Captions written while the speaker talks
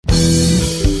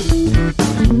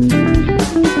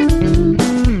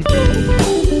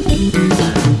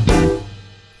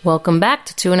Welcome back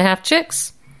to Two and a Half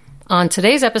Chicks. On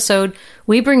today's episode,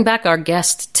 we bring back our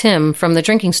guest, Tim, from the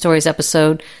Drinking Stories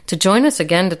episode to join us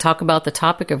again to talk about the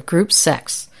topic of group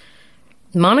sex.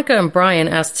 Monica and Brian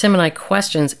asked Tim and I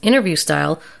questions, interview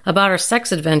style, about our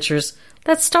sex adventures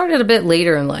that started a bit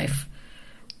later in life.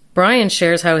 Brian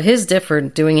shares how his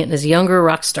differed doing it in his younger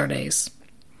rock star days.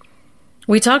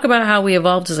 We talk about how we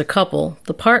evolved as a couple,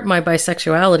 the part my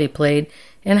bisexuality played,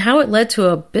 and how it led to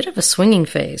a bit of a swinging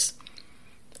phase.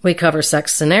 We cover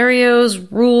sex scenarios,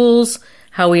 rules,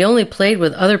 how we only played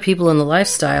with other people in the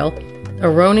lifestyle,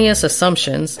 erroneous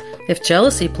assumptions, if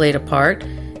jealousy played a part,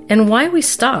 and why we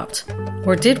stopped.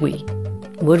 Or did we?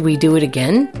 Would we do it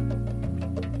again?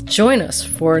 Join us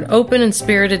for an open and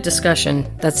spirited discussion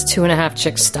that's Two and a Half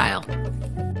Chicks style.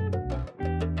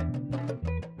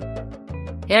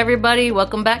 Hey everybody,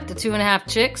 welcome back to Two and a Half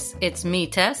Chicks. It's me,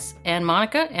 Tess, and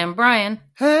Monica, and Brian.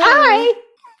 Hi!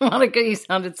 Monica, you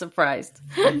sounded surprised.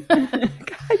 God,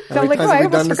 How many times have we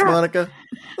done this, Monica?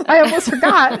 I almost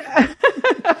forgot.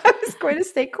 I was going to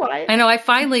stay quiet. I know, I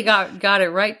finally got it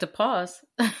right to pause.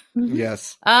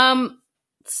 Yes.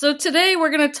 So today we're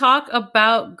going to talk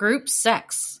about group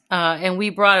sex. And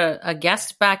we brought a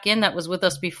guest back in that was with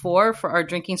us before for our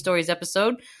Drinking Stories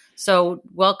episode. So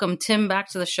welcome Tim back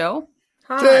to the show.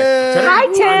 Hi,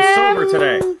 Tim. I'm sober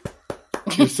today.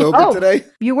 You sober today?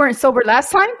 You weren't sober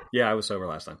last time? Yeah, I was sober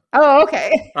last time. Oh,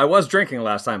 okay. I was drinking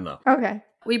last time, though. Okay.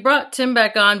 We brought Tim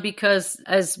back on because,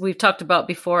 as we've talked about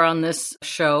before on this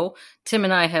show, Tim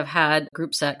and I have had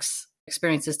group sex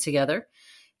experiences together.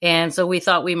 And so we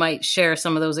thought we might share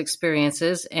some of those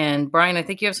experiences. And Brian, I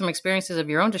think you have some experiences of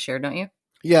your own to share, don't you?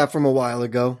 Yeah, from a while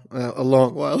ago. A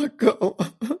long while ago.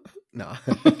 No.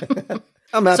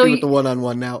 I'm happy with the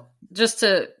one-on-one now. Just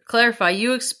to clarify,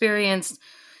 you experienced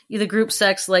the group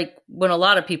sex like when a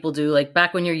lot of people do, like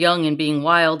back when you're young and being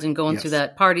wild and going through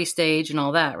that party stage and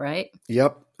all that, right?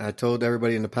 Yep. I told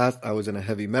everybody in the past I was in a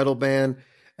heavy metal band,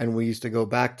 and we used to go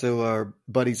back to our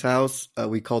buddy's house.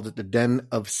 We called it the Den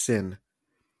of Sin.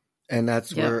 And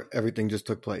that's where everything just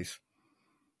took place.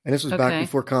 And this was back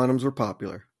before condoms were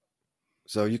popular.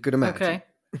 So you could imagine.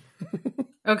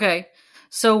 Okay.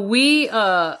 So we,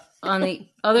 on the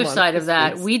other side of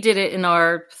that, we did it in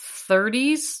our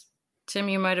 30s. Tim,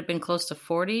 you might have been close to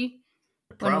 40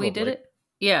 when we did it.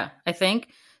 Yeah, I think.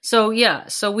 So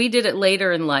we did it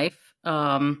later in life.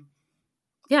 Not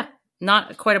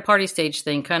quite a party stage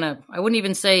thing. Kind of, I wouldn't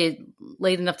even say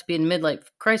late enough to be in midlife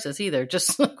crisis either.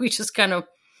 Just we just kind of,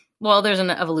 there's an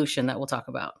evolution that we'll talk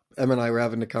about. Em and I were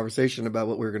having a conversation about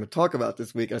what we were going to talk about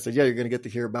this week. I said, yeah, you're going to get to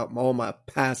hear about all my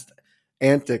past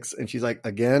antics. And she's like,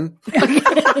 again?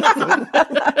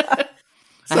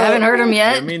 I haven't heard them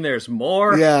yet. I mean, there's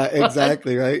more. Yeah,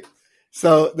 exactly, right?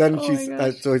 So then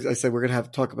so I said, we're going to have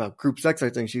to talk about group sex, I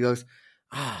think. She goes,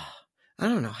 I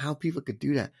don't know how people could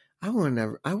do that. I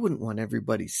wouldn't want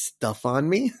everybody's stuff on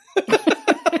me.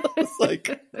 It's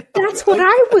like, that's what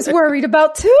I was worried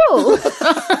about too.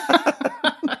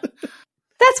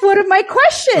 That's one of my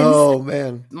questions. Oh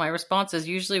man. My response is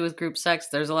usually with group sex,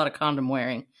 there's a lot of condom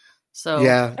wearing. So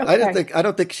yeah, I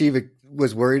don't think she even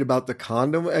was worried about the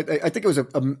condom. I think it was a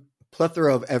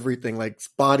plethora of everything, like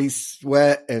body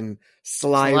sweat and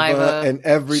saliva and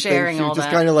everything. Sharing she was all just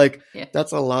that. kind of like,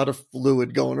 that's a lot of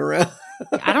fluid going around.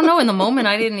 I don't know. In the moment,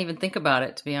 I didn't even think about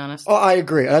it, to be honest. Oh, I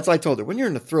agree. That's what I told her. When you're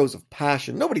in the throes of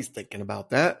passion, nobody's thinking about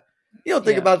that. You don't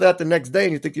think about that the next day,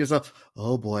 and you think to yourself,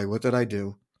 oh boy, what did I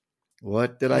do?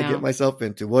 What did I get myself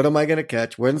into? What am I going to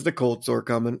catch? When's the cold sore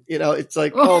coming? You know, it's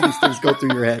like all these things go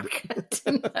through your head. I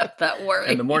didn't have that worry.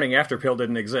 And the morning after pill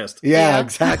didn't exist. Yeah,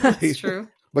 exactly. That's true.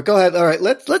 But go ahead. All right,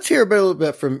 let's hear a little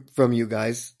bit from you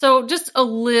guys. So just a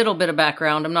little bit of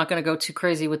background. I'm not going to go too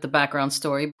crazy with the background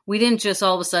story. We didn't just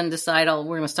all of a sudden decide, we're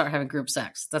going to start having group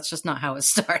sex. That's just not how it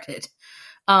started.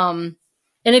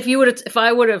 And if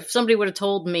somebody would have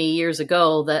told me years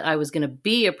ago that I was going to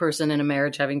be a person in a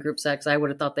marriage having group sex, I would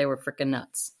have thought they were freaking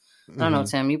nuts. I don't know,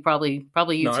 Tim. You probably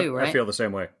you too, right? I feel the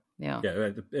same way. Yeah.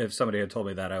 If somebody had told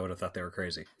me that, I would have thought they were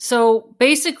crazy. So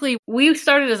basically, we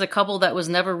started as a couple that was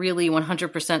never really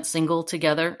 100% single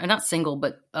together. And not single,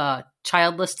 but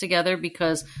childless together.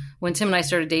 Because when Tim and I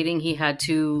started dating, he had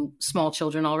 2 small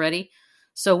children already.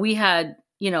 So we had,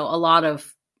 a lot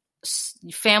of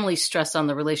family stress on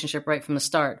the relationship right from the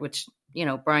start. Which,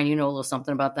 Brian, you know a little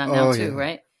something about that now too,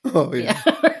 right? Oh, yeah.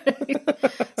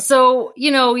 So,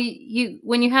 you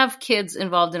when you have kids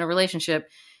involved in a relationship,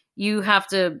 you have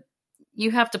to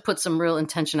put some real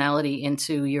intentionality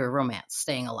into your romance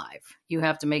staying alive. You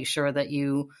have to make sure that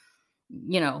you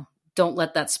don't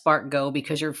let that spark go,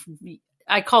 because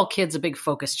I call kids a big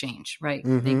focus change, right?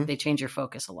 Mm-hmm. They change your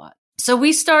focus a lot. So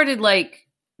we started like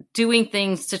doing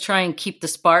things to try and keep the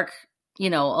spark,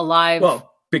 alive.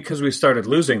 Well, because we started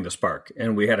losing the spark,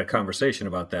 and we had a conversation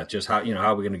about that. Just how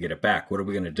are we going to get it back? What are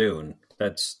we going to do? And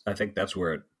I think that's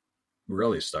where it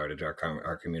really started,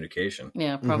 our communication.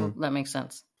 Yeah, probably that makes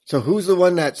sense. So who's the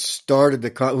one that started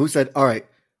who said, all right,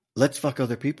 let's fuck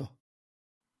other people?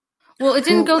 Well, it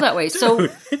didn't go that way. So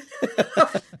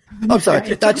I'm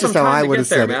sorry. That's just how I would have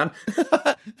said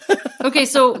it. Okay,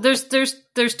 so there's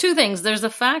two things. There's the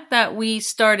fact that we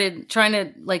started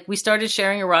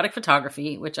sharing erotic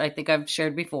photography, which I think I've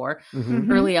shared before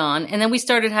early on. And then we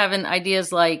started having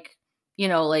ideas like,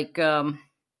 Tim,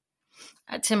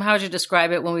 how would you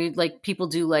describe it when we people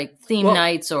do theme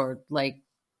nights or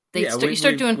you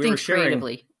start doing things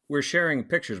creatively. We're sharing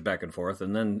pictures back and forth,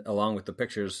 and then along with the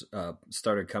pictures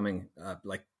started coming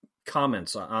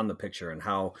comments on the picture and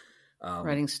how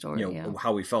writing story,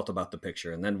 how we felt about the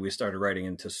picture, and then we started writing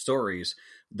into stories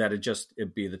that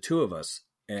it'd be the two of us.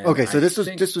 And okay, so this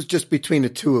was just between the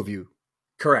two of you,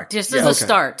 correct? Just as a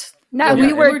start. Now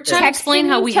we were trying to explain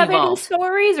how we each other evolved. these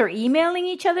stories or emailing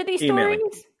each other these stories.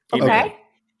 Okay.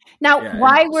 Now,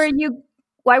 why were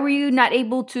you not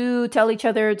able to tell each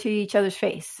other's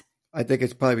face? I think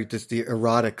it's probably just the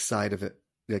erotic side of it.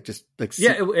 It is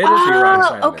the erotic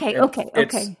side of it.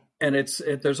 Okay. And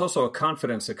there's also a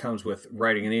confidence that comes with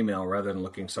writing an email rather than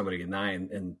looking somebody in the eye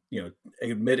and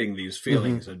admitting these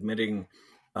feelings, admitting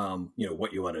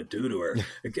what you want to do to her.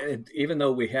 Even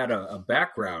though we had a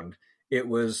background, it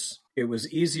was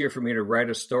easier for me to write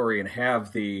a story and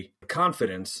have the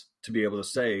confidence to be able to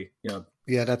say, yeah,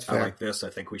 that's fair. I like this. I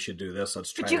think we should do this.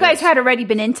 Let's try. But you guys had already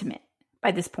been intimate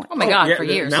by this point. Oh my God, for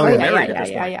years. Now we're married at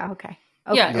this point. Yeah. Okay.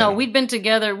 Yeah, no, we'd been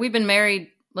together. We'd been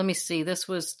married. Let me see.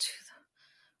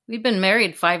 We'd been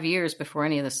married 5 years before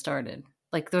any of this started.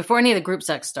 Before any of the group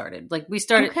sex started. We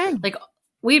started,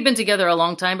 we'd been together a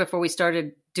long time before we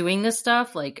started doing this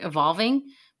stuff, evolving.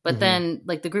 But then,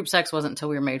 the group sex wasn't until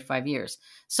we were married 5 years.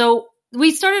 So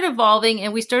we started evolving,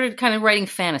 and we started kind of writing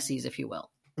fantasies, if you will.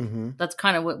 Mm-hmm. That's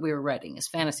kind of what we were writing, is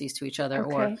fantasies to each other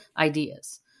or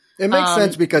ideas. It makes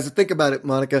sense because think about it,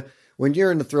 Monica. When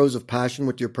you're in the throes of passion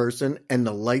with your person and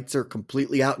the lights are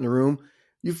completely out in the room,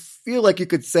 you feel like you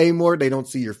could say more. They don't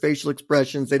see your facial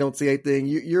expressions. They don't see anything.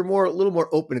 You're a little more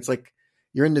open. It's like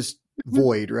you're in this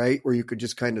void, right? Where you could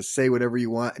just kind of say whatever you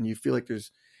want. And you feel like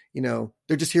there's,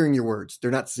 they're just hearing your words.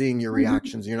 They're not seeing your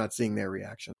reactions. You're not seeing their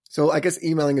reaction. So I guess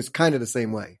emailing is kind of the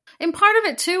same way. And part of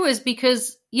it too is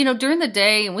because, during the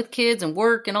day and with kids and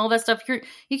work and all that stuff,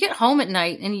 you get home at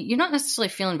night and you're not necessarily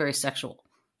feeling very sexual.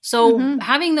 So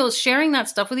having sharing that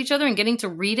stuff with each other and getting to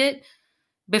read it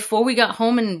before we got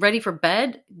home and ready for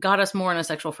bed got us more in a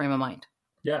sexual frame of mind.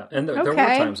 Yeah. And there were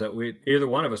times that either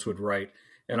one of us would write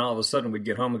and all of a sudden we'd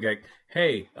get home and go,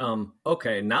 hey,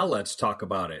 okay, now let's talk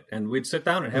about it. And we'd sit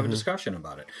down and have a discussion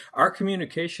about it. Our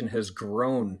communication has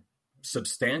grown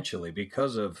substantially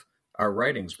because of our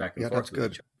writings back and forth. That's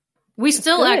good. We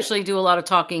still actually do a lot of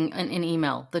talking in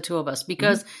email, the two of us,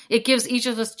 because it gives each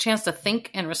of us a chance to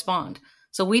think and respond.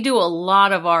 So we do a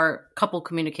lot of our couple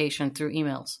communication through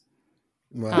emails.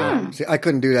 Wow. See, I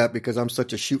couldn't do that because I'm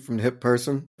such a shoot from the hip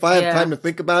person. If I have time to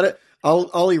think about it,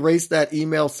 I'll erase that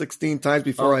email 16 times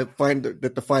before I find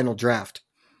the final draft.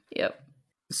 Yep.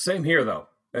 Same here, though,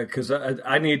 because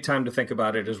I need time to think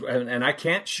about it, and I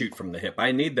can't shoot from the hip.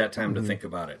 I need that time to think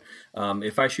about it.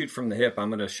 If I shoot from the hip, I'm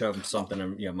going to shove something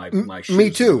in my shoes. Me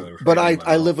too, but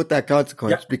I live with that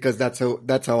consequence because that's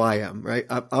how I am, right?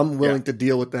 I'm willing to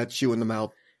deal with that shoe in the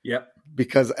mouth. Yep.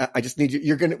 Because I just need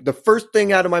you. The first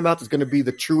thing out of my mouth is going to be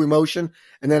the true emotion.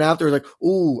 And then after,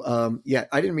 ooh,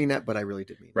 I didn't mean that, but I really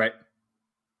did mean that. Right.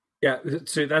 Yeah.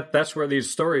 So that's where these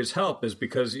stories help, is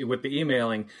because with the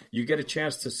emailing, you get a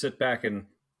chance to sit back and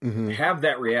have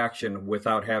that reaction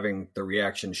without having the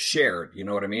reaction shared. You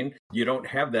know what I mean? You don't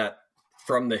have that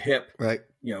from the hip, right?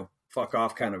 Fuck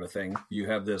off kind of a thing. You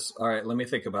have this, all right, let me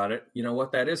think about it. You know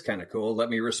what? That is kind of cool. Let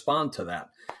me respond to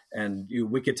that. And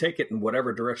we could take it in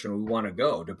whatever direction we want to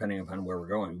go, depending upon where we're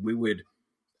going.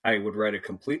 I would write a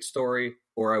complete story,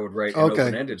 or I would write an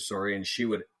open-ended story, and she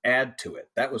would add to it.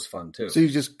 That was fun too. So you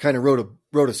just kind of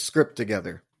wrote a script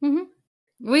together. Mm-hmm.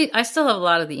 I still have a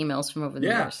lot of the emails from over the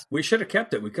years. We should have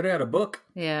kept it. We could have had a book.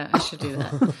 Yeah, I should do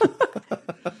that.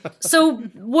 So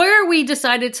where we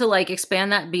decided to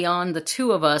expand that beyond the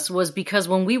two of us was because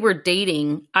when we were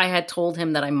dating, I had told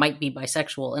him that I might be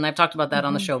bisexual. And I've talked about that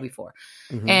on the show before.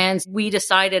 And we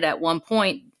decided at one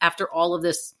point, after all of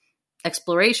this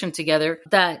exploration together,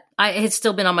 that I had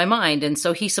still been on my mind. And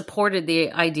so he supported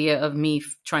the idea of me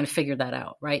trying to figure that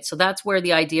out. Right. So that's where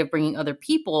the idea of bringing other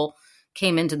people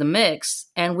came into the mix.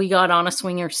 And we got on a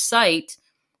swinger site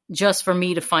just for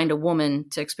me to find a woman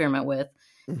to experiment with.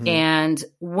 Mhm. And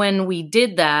when we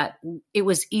did that, it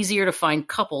was easier to find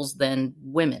couples than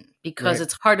women because Right.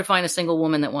 it's hard to find a single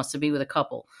woman that wants to be with a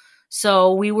couple.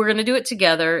 So we were going to do it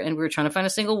together and we were trying to find a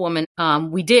single woman.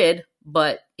 We did,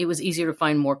 but it was easier to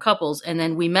find more couples. And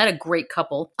then we met a great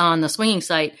couple on the swinging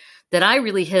site that I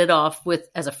really hit it off with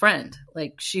as a friend.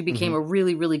 Like she became a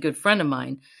really, really good friend of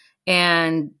mine.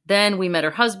 And then we met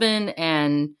her husband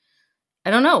and I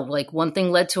don't know, like one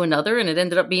thing led to another and it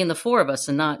ended up being the four of us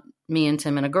and not me and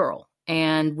Tim and a girl.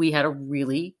 And we had a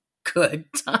really good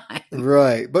time.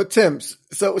 Right. But Tim,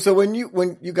 so when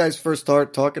you guys first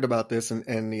started talking about this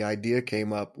and the idea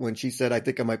came up, when she said, I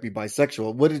think I might be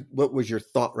bisexual, what was your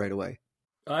thought right away?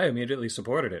 I immediately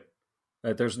supported it.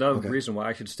 There's no reason why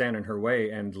I should stand in her way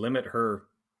and limit her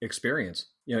experience.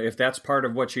 You know, if that's part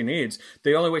of what she needs,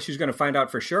 the only way she's going to find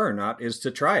out for sure or not is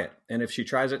to try it. And if she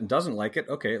tries it and doesn't like it,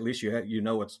 okay, at least you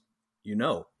know what's you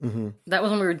know. Mm-hmm. That was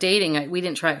when we were dating. We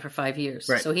didn't try it for 5 years.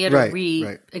 Right. So he had to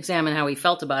re-examine how he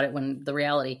felt about it when the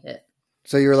reality hit.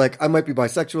 So you're like, I might be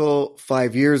bisexual.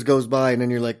 5 years goes by, and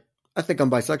then you're like, I think I'm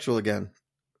bisexual again.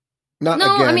 Not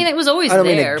no, again. I mean, it was always I don't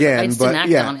mean there, again, but I just but didn't act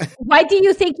yeah. on it. Why do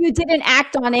you think you didn't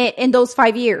act on it in those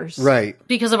 5 years? Right.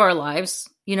 Because of our lives.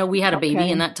 You know, we had a baby Okay.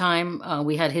 in that time.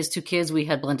 We had his 2 kids. We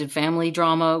had blended family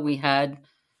drama. We had,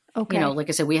 Okay. you know, like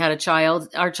I said, we had a child.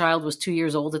 Our child was 2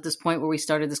 years old at this point where we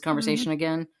started this conversation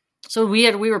again. So we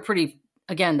were pretty,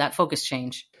 again, that focus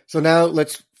change. So now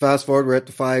let's fast forward. We're at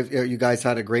the 5. You guys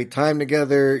had a great time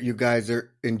together. You guys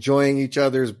are enjoying each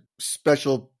other's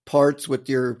special parts with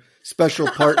your special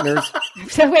partners.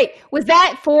 So wait, was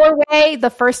that 4-way the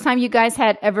first time you guys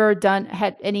had ever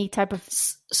had any type of?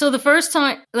 So the first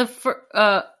time,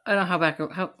 I don't know how back,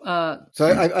 So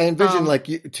I envision like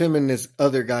Tim and this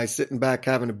other guy sitting back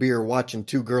having a beer, watching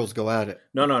 2 girls go at it.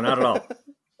 No, not at all.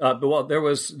 But well,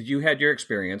 you had your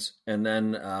experience, and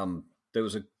then there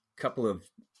was a couple of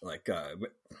like,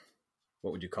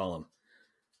 what would you call them?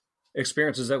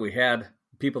 Experiences that we had,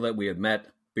 people that we had met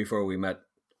before we met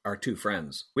our 2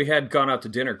 friends. We had gone out to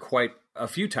dinner quite a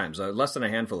few times, less than a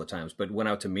handful of times, but went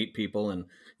out to meet people, and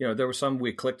you know there were some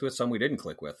we clicked with, some we didn't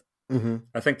click with. Mm-hmm.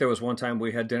 I think there was one time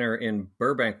we had dinner in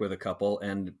Burbank with a couple,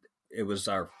 and it was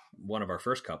one of our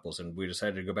first couples, and we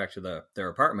decided to go back to their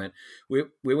apartment. We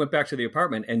went back to the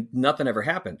apartment, and nothing ever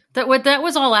happened. that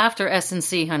was all after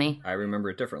S&C, honey. I remember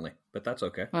it differently, but that's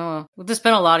okay. Oh, well, it's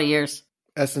been a lot of years.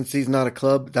 S&C's not a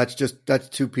club. That's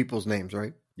 2 people's names,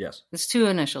 right? Yes. It's 2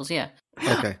 initials, yeah.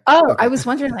 Okay. Oh, Okay. I was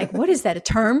wondering, like, what is that a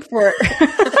term for?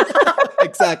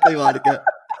 Exactly, Monica.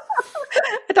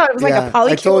 I thought it was like Yeah, a I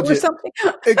polycule told or you. something.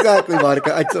 Exactly,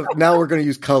 Monica. Now we're going to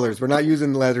use colors. We're not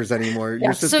using letters anymore. Yeah.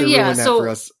 Your sister So, yeah, ruined that so- for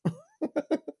us.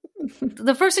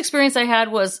 The first experience I had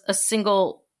was a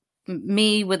single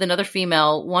me with another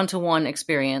female one-to-one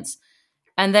experience.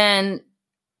 And then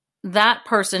that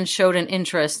person showed an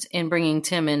interest in bringing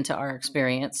Tim into our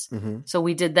experience. Mm-hmm. So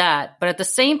we did that. But at the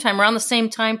same time, around the same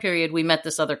time period, we met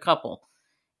this other couple.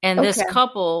 And this Okay.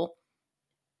 couple,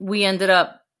 we ended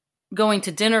up going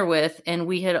to dinner with, and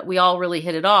we all really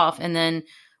hit it off. And then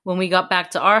when we got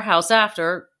back to our house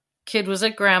after, kid was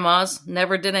at grandma's,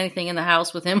 never did anything in the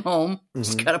house with him home.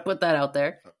 Just Mhm. got to put that out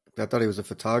there. I thought he was a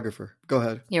photographer. Go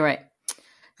ahead. You're right.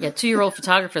 Yeah, 2-year-old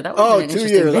photographer. That Oh, was an 2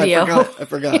 interesting years. video. I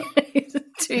forgot.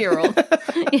 2-year-old.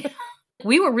 Yeah.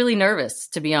 We were really nervous,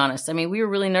 to be honest. I mean, we were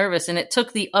really nervous, and it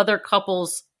took the other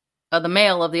couples, the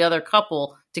male of the other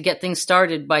couple, to get things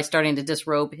started by starting to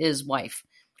disrobe his wife.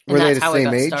 And Were they that's the how it same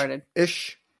got age? started.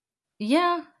 Ish.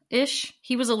 Yeah, ish.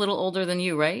 He was a little older than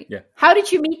you, right? Yeah. How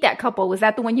did you meet that couple? Was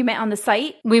that the one you met on the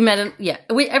site? We met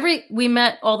we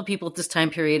met all the people at this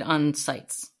time period on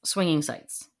sites, swinging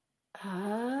sites.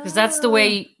 Because that's the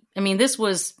way, I mean, this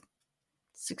was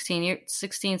 16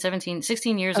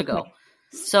 years ago.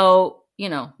 So, you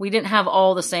know, we didn't have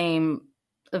all the same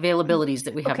availabilities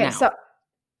that we have Okay, now. so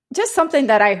just something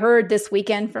that I heard this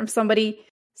weekend from somebody.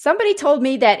 Somebody told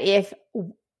me that if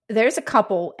there's a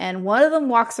couple and one of them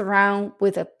walks around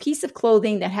with a piece of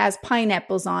clothing that has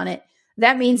pineapples on it,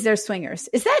 that means they're swingers.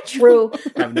 Is that true?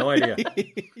 I have no idea.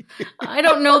 I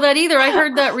don't know that either. I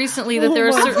heard that recently that there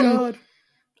are Oh my certain. God.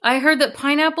 I heard that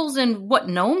pineapples and what,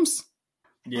 gnomes?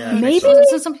 Yeah, I think Maybe? so.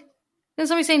 Didn't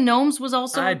somebody say gnomes was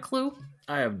also I- a clue?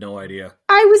 I have no idea.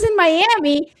 I was in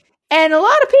Miami and a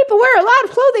lot of people wear a lot of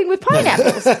clothing with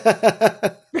pineapples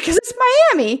because it's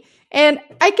Miami. And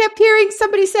I kept hearing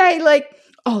somebody say, like,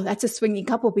 oh, that's a swinging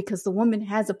couple because the woman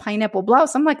has a pineapple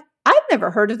blouse. I'm like, I've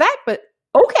never heard of that, but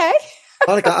okay.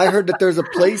 Monica, I heard that there's a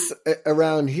place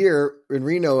around here in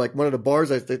Reno, like one of the bars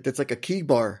that's like a key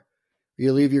bar.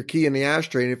 You leave your key in the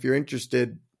ashtray, and if you're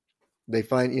interested, they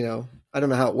find, I don't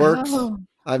know how it works. Oh.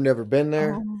 I've never been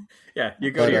there. Yeah,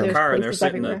 you go to your There's car and they're places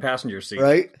sitting in the everywhere. passenger seat.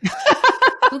 Right?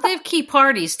 Well, they have key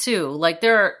parties too. Like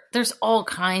there's all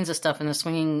kinds of stuff in the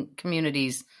swinging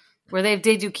communities where they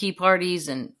do key parties,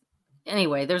 and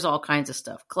anyway, there's all kinds of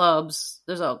stuff. Clubs,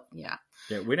 there's all Yeah,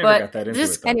 we never But got that into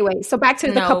this- it. Though. Anyway, so back to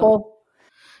the No. couple.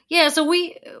 Yeah, so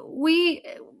we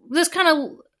this kind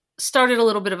of started a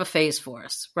little bit of a phase for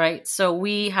us, right? So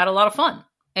we had a lot of fun,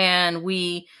 and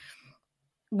we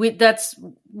that's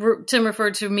Tim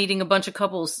referred to meeting a bunch of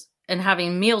couples and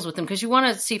having meals with them because you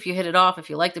want to see if you hit it off, if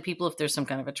you like the people, if there's some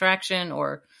kind of attraction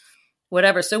or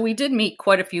whatever. So we did meet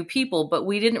quite a few people, but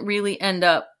we didn't really end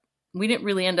up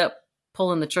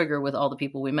pulling the trigger with all the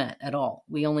people we met at all.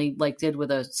 We only did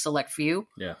with a select few.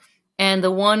 Yeah. And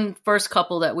the first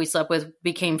couple that we slept with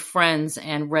became friends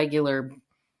and regular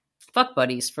fuck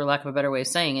buddies, for lack of a better way of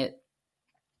saying it.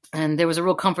 And there was a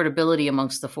real comfortability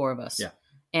amongst the four of us. Yeah.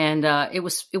 And it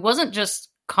wasn't just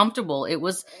comfortable. It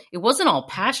wasn't all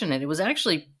passionate. It was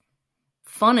actually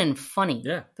fun and funny.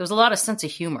 Yeah. There was a lot of sense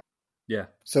of humor. Yeah.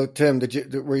 So Tim,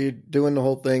 were you doing the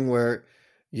whole thing where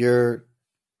you're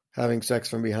having sex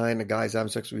from behind, the guy's having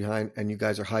sex from behind, and you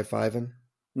guys are high-fiving?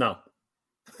 No.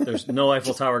 There's no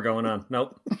Eiffel Tower going on.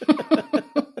 Nope.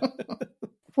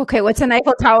 Okay, what's an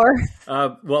Eiffel Tower?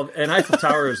 Well, an Eiffel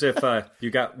Tower is if you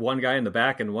got one guy in the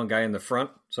back and one guy in the front,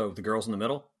 so the girl's in the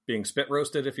middle, being spit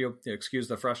roasted, if you excuse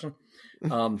the Russian,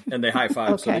 and they high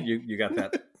five so that you got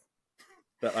that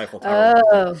Eiffel Tower.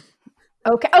 Oh,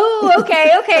 okay. Oh,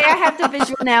 okay. I have the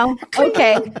visual now.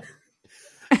 Okay.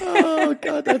 Oh,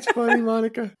 God, that's funny,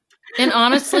 Monica. And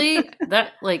honestly,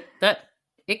 that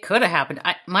it could have happened.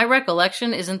 My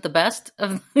recollection isn't the best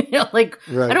of, Right.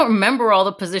 I don't remember all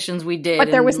the positions we did.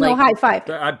 But there was no high five.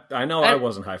 I know I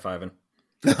wasn't high fiving.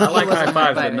 I like high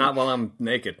fives, but not while I'm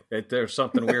naked. There's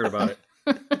something weird about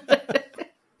it.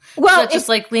 Well, Just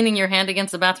like leaning your hand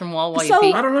against the bathroom wall while you So-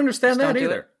 pee. I don't understand Just that don't do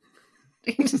either.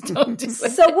 You just don't do it.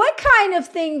 so what kind of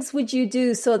things would you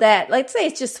do so that, let's say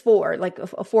it's just four, like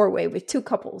a four-way with two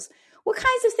couples. What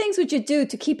kinds of things would you do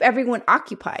to keep everyone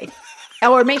occupied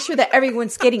or make sure that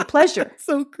everyone's getting pleasure?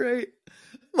 So great.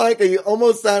 Monica, you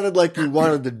almost sounded like you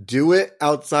wanted to do it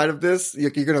outside of this.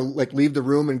 You're going to leave the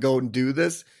room and go and do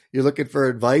this. You're looking for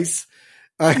advice.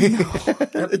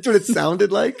 That's what it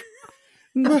sounded like.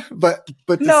 But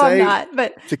to No, say I'm not.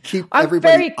 But to keep I'm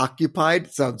everybody very-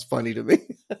 occupied sounds funny to me.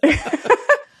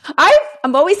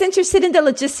 I'm always interested in the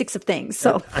logistics of things.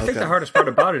 So I think Okay. the hardest part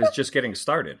about it is just getting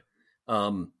started.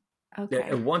 okay.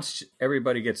 And once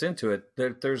everybody gets into it,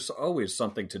 there's always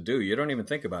something to do. You don't even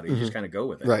think about it. You just kind of go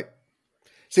with it. Right.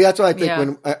 See, that's why I think Yeah.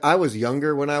 when I was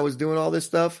younger, when I was doing all this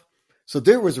stuff, so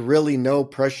there was really no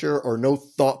pressure or no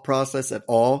thought process at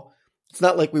all. It's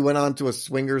not like we went on to a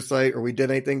swinger site or we did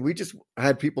anything. We just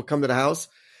had people come to the house.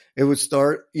 It would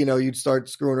start, you'd start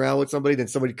screwing around with somebody, then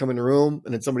somebody come in the room,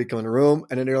 and then somebody come in the room,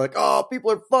 and then they're like, oh,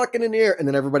 people are fucking in here. And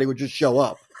then everybody would just show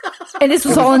up. And this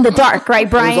was all in the dark, right,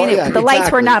 Brian? The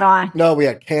lights were exactly. not on. No, we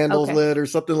had candles Okay. lit or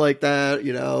something like that,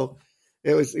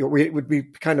 It would be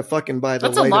kind of fucking by the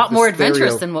That's a light lot of the more stereo.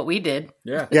 adventurous than what we did.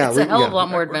 Yeah. Yeah, It's a hell of a lot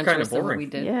more We're kinda adventurous than what boring. we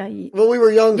did. Yeah. Well, we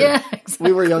were younger. Yeah, exactly.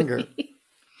 We were younger.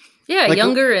 Yeah, Like-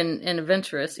 younger and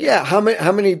adventurous. Yeah. How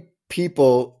many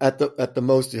people at the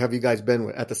most have you guys been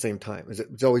with at the same time?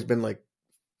 It's always been like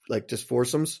just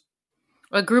foursomes?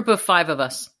 A group of 5 of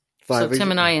us. Five So each?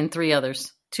 Tim and I and 3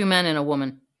 others. 2 men and a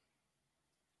woman.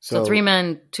 So 3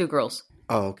 men, 2 girls.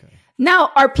 Oh, okay.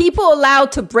 Now, are people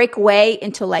allowed to break away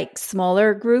into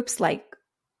smaller groups?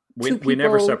 We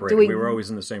never people separated. doing- We were always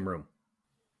in the same room.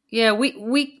 Yeah,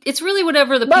 we it's really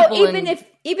whatever the Well, people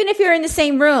even if you're in the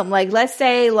same room, let's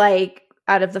say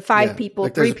out of the 5 Yeah. people,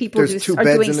 Like 3 people there's 2 are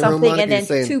beds doing in the room, something, Monica, and then you're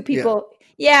saying- 2 people.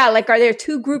 Yeah, are there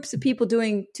 2 groups of people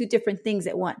doing 2 different things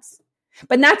at once,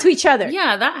 but not to each other?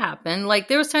 Yeah, that happened.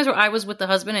 There was times where I was with the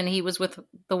husband and he was with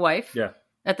the wife. Yeah.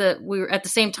 We were at the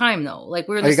same time though. We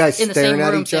were in Are you guys in the same staring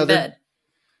at room, each same other? bed.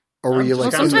 Or were you Well,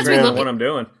 like sometimes we Concentrating look on what at- I'm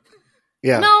doing.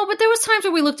 Yeah. No, but there was times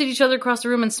where we looked at each other across the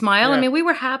room and smiled. I Yeah. mean, we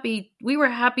were happy. We were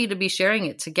happy to be sharing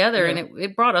it together, Yeah. and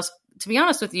it brought us. To be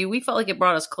honest with you, we felt like it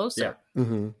brought us closer.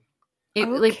 Mm-hmm.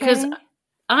 Because Okay.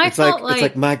 I It's felt like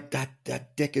it's like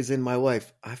that dick is in my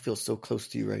wife. I feel so close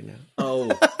to you right now. Oh,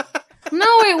 no,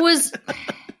 it was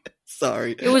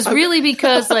Sorry. it was really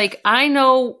because I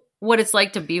know what it's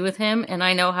like to be with him, and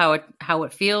I know how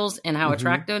it feels and how Mhm.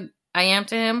 attracted I am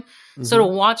to him. So to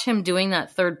watch him doing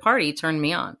that third party turned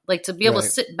me on. To be able to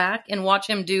Right. sit back and watch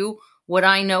him do what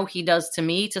I know he does to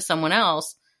me to someone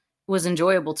else was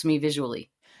enjoyable to me visually.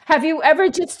 Have you ever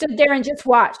just stood there and just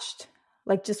watched,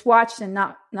 just watched and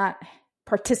not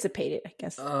participated? I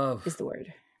guess is the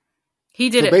word. He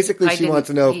did So it. basically, I she didn't- wants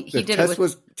to know he if did Tess it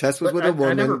was with I a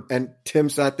woman, never- and Tim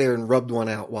sat there and rubbed one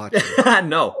out watching.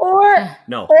 No, Or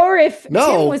no. if No.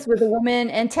 Tim was with a woman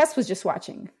and Tess was just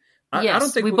watching. Yes, I don't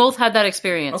think we both had that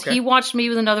experience. Okay. He watched me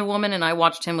with another woman, and I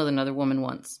watched him with another woman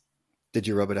once. Did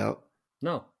you rub it out,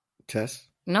 No. Tess?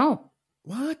 No,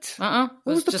 What? What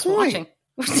was the just point? watching.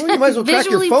 Well, you might as well crack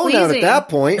your Visually phone out at pleasing. that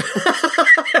point.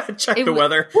 Check It the w-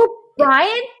 weather. Well,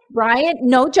 Brian,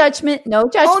 no judgment, no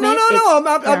judgment. Oh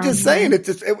no! It's- I'm just saying. It's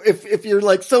just if you're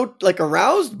like so like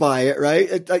aroused by it, right?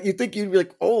 You think you'd be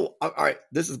like, oh, all right,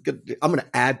 this is good. I'm going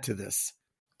to add to this.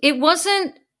 It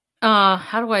wasn't.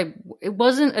 It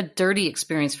wasn't a dirty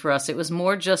experience for us. It was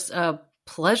more just a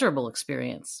pleasurable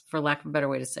experience, for lack of a better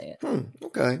way to say it.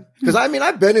 Okay, because I mean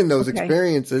I've been in those Okay.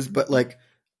 experiences, but like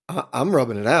I'm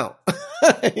rubbing it out,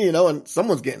 and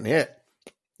someone's getting hit.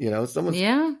 Someone's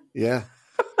Yeah.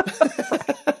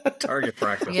 Target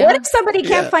practice. Yeah. What if somebody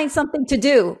can't Yeah. find something to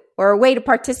do or a way to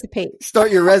participate?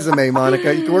 Start your resume,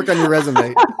 Monica. You can work on your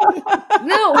resume.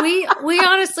 No, we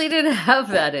honestly didn't have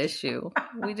that issue.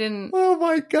 We didn't. Oh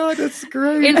my god, that's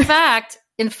great.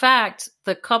 In fact,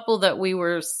 the couple that we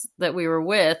were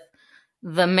with,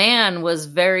 the man was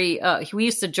very. We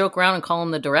used to joke around and call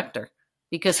him the director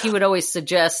because he would always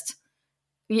suggest.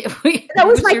 That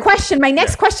was my question. My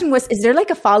next question was: is there like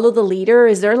a follow the leader?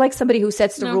 Is there like somebody who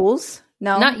sets the No. rules?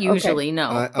 No, Not Okay. usually, no.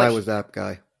 I But was that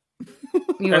guy.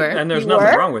 you were. And there's You nothing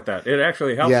were? wrong with that. It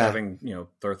actually helps Yeah. having,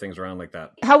 throw things around like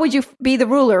that. How would you be the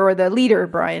ruler or the leader,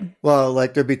 Brian? Well,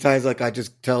 like there'd be times like I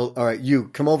just tell, all right, you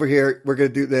come over here. We're gonna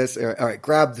do this. All right,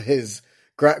 grab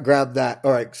grab that.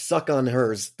 All right, suck on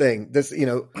hers thing. This, it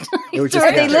was just.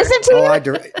 Or they listen to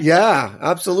you? Yeah,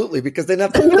 absolutely, because they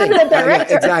didn't have to You're think. the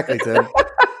director. Exactly, Tim.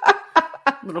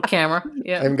 Little camera. I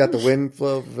Yeah. even got the wind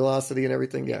flow, velocity, and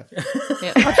everything. Yeah,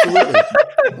 Yeah. absolutely.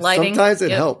 Lighting. Sometimes it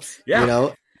Yep. helps. Yeah.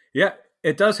 Yeah,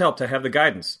 it does help to have the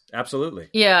guidance. Absolutely.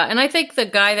 Yeah, and I think the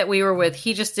guy that we were with,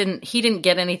 he didn't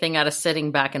get anything out of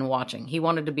sitting back and watching. He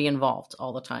wanted to be involved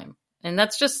all the time. And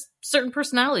that's just certain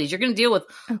personalities. You're going to deal with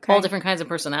Okay. all different kinds of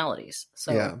personalities.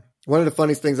 So Yeah. One of the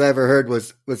funniest things I ever heard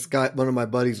was Scott, one of my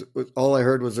buddies, all I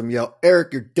heard was him yell,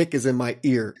 "Eric, your dick is in my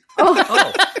ear." Oh,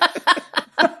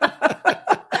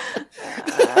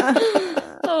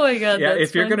 Oh my god. yeah. that's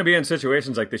If you're fun. going to be in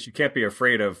situations like this, you can't be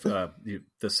afraid of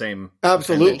the same.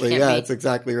 Absolutely. Can't Yeah, be. that's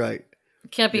exactly right.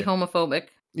 Can't be homophobic.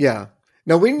 Yeah.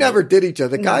 No, we never did each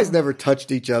other. The guys never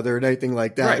touched each other and anything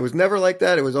like that. Right. It was never like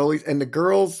that. It was always, and the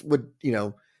girls would,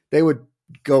 they would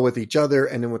go with each other.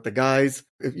 And then with the guys,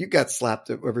 if you got slapped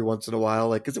every once in a while,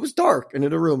 like, cause it was dark and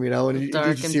in a room, and you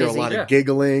Dark just and hear a busy. lot Yeah. of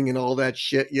giggling and all that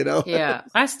shit, Yeah.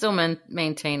 I still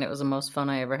maintain it was the most fun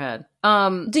I ever had.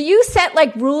 Do you set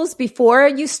like rules before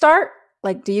you start?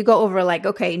 Like, do you go over like,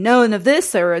 okay, none of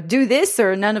this or do this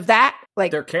or none of that? Like,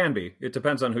 There can be. It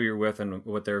depends on who you're with and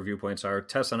what their viewpoints are.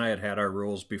 Tess and I had our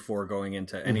rules before going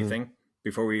into anything,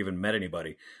 before we even met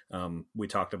anybody. We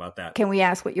talked about that. can we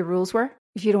ask what your rules were?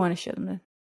 If you don't want to share them, then.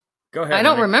 Go ahead. I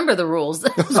don't Mike. remember the rules.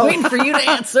 I was waiting for you to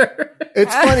answer.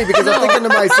 It's funny because I'm thinking to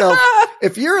myself,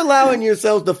 if you're allowing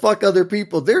yourselves to fuck other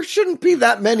people, there shouldn't be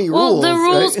that many Well, rules. the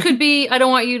rules right? could be I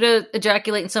don't want you to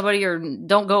ejaculate in somebody or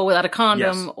don't go without a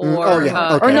condom Yes. or Oh,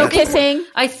 yeah. Okay. Or no I think- kissing.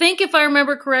 I think if I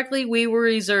remember correctly, we were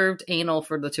reserved anal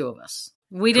for the two of us.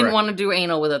 We didn't Correct. want to do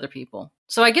anal with other people.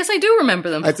 So I guess I do remember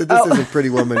them. I said, this isn't Pretty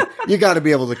Woman. You got to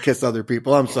be able to kiss other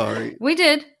people. I'm sorry. We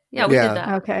did. Yeah, we Yeah. did that.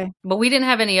 Okay. But we didn't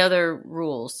have any other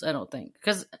rules, I don't think.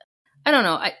 Because, I don't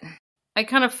know, I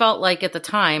kind of felt like at the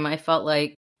time, I felt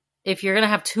like if you're going to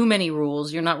have too many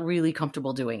rules, you're not really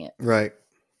comfortable doing it. Right.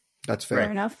 That's fair.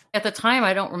 Fair enough. At the time,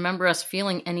 I don't remember us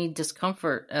feeling any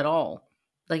discomfort at all.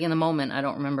 Like in the moment, I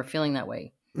don't remember feeling that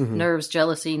way. Mhm. Nerves,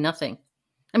 jealousy, nothing.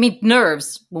 I mean,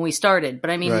 nerves when we started, but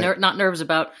I mean, Right. not nerves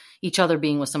about each other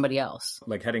being with somebody else.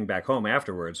 Like heading back home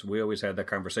afterwards, we always had that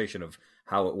conversation of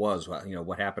how it was,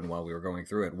 what happened while we were going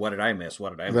through it. What did I miss? What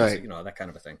did I miss? Right. That kind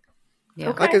of a thing. Yeah.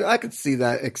 Okay. I could see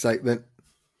that excitement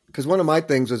because one of my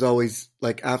things was always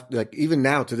like after, like even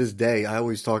now to this day, I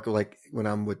always talk like when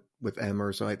I'm with Emma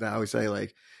or something like that. I always say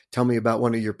like, tell me about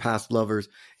one of your past lovers.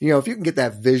 If you can get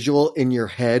that visual in your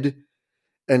head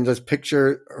and just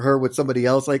picture her with somebody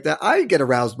else like that, I get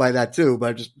aroused by that too. But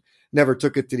I just never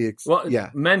took it to the Well, yeah.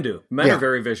 men do. Men Yeah. are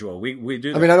very visual. We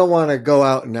do that. I mean, I don't want to go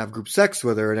out and have group sex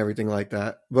with her and everything like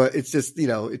that, but it's just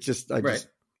Right.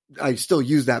 I still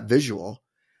use that visual.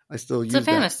 I still It's use a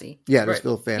fantasy. that. Yeah, there's Right.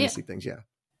 still fantasy things. Yeah.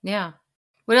 Yeah.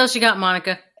 What else you got,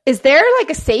 Monica? Is there like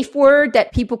a safe word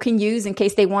that people can use in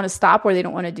case they want to stop or they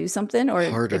don't want to do something, or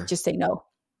Harder. just say no?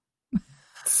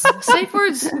 Safe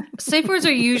words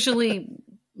are usually,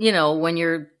 when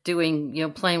you're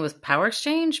doing, playing with power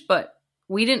exchange, but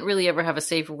we didn't really ever have a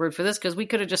safe word for this because we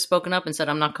could have just spoken up and said,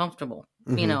 I'm not comfortable,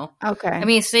 you know? Okay. I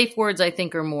mean, safe words, I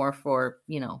think, are more for,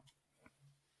 you know,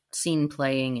 scene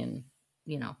playing and,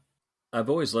 you know. I've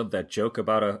always loved that joke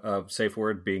about a safe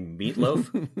word being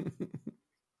meatloaf.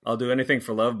 I'll do anything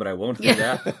for love, but I won't do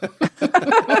that.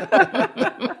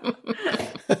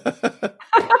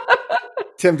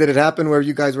 Tim, did it happen where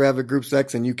you guys were having group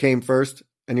sex and you came first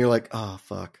and you're like, oh,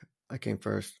 fuck, I came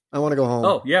first. I want to go home.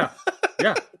 Oh, yeah.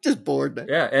 Yeah. Just bored.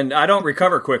 Yeah, and I don't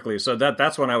recover quickly, so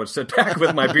that's when I would sit back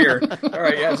with my beer. All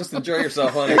right, yeah, just enjoy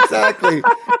yourself, honey. Exactly.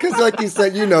 Because like you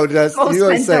said, you know, Des, Most you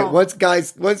always men say, don't.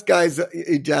 once guys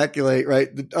ejaculate, right,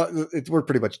 we're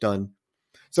pretty much done.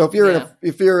 So if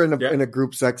you're in a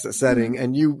group sex setting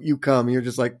and you come, you're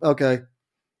just like, okay,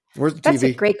 where's the TV? That's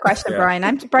a great question, Brian.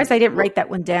 I'm surprised I didn't write that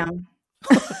one down.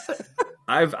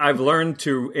 I've learned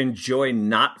to enjoy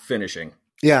not finishing.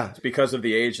 Yeah. Because of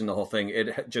the age and the whole thing,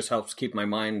 it just helps keep my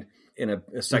mind in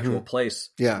a sexual place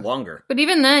longer. But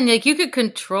even then, like, you could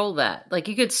control that. Like,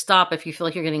 you could stop if you feel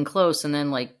like you're getting close and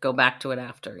then, like, go back to it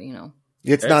after, you know.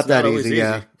 It's not that easy,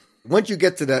 yeah. Once you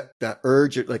get to that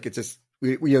urge, like, it's just,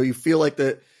 you know, you feel like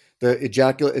the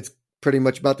ejaculate, it's pretty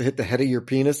much about to hit the head of your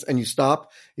penis and you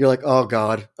stop. You're like, oh,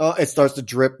 God. Oh, it starts to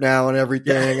drip now and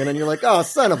everything. Yeah. And then you're like, oh,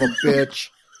 son of a bitch.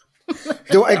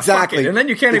 Exactly. And then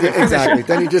you can't even finish exactly.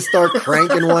 Then you just start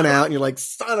cranking one out and you're like,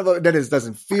 son of a, that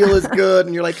doesn't feel as good.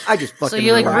 And you're like, I just fucking So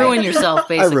you like ruin yourself,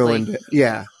 basically. I ruined it.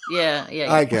 Yeah. Yeah.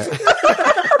 I get it.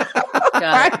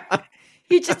 Got it.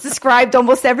 You just described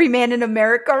almost every man in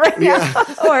America right now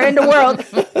or in the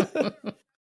world.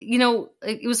 You know,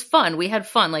 it was fun. We had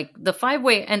fun. Like, the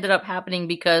 5-way ended up happening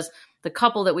because the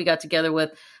couple that we got together with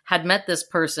had met this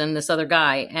person, this other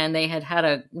guy, and they had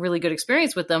a really good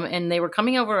experience with them. And they were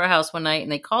coming over to our house one night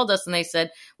and they called us and they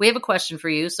said, we have a question for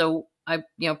you. So I,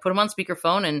 put them on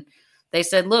speakerphone and they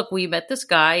said, look, we met this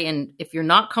guy and if you're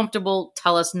not comfortable,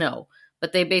 tell us no.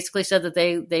 But they basically said that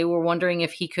they were wondering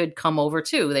if he could come over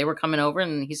too. They were coming over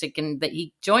and he said, that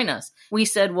he join us? We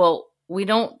said, well, we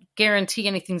don't guarantee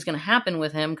anything's going to happen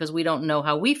with him because we don't know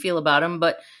how we feel about him.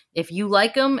 But if you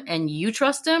like him and you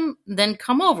trust him, then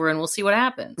come over and we'll see what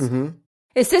happens. Mm-hmm.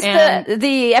 Is this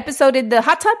the episode in the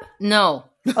hot tub? No.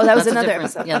 Oh, that was another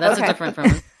episode. Yeah, that's a different from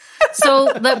it.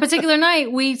 So that particular night,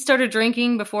 we started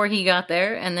drinking before he got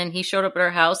there. And then he showed up at our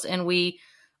house and we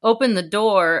opened the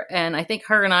door. And I think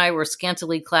her and I were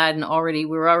scantily clad and we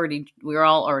were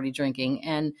all already drinking.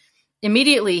 And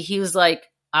immediately he was like,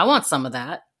 I want some of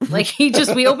that. Like,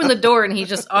 we opened the door and he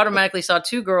just automatically saw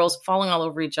 2 girls falling all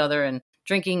over each other and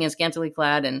drinking and scantily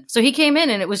clad. And so he came in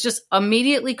and it was just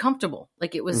immediately comfortable.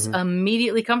 Like, it was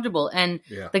immediately comfortable. And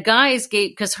the guys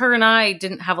because her and I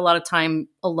didn't have a lot of time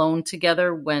alone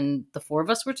together when the 4 of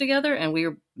us were together and we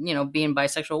were, being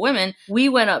bisexual women, we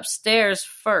went upstairs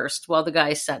first while the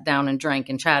guys sat down and drank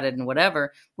and chatted and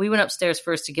whatever. We went upstairs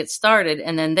first to get started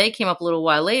and then they came up a little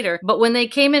while later. But when they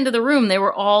came into the room, they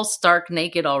were all stark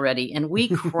naked already. And we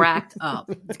cracked up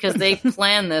because they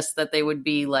planned this, that they would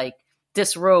be like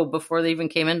disrobed before they even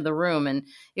came into the room. And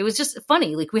it was just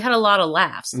funny. Like, we had a lot of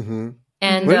laughs. Mm-hmm.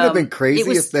 And wouldn't it have been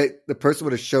crazy if the person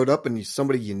would have showed up and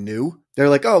somebody you knew? They're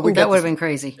like, oh, that would have been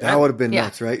crazy. That would have been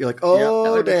nuts, right? You're like,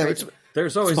 oh, damn.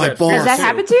 There's always that. Has that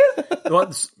happened to you?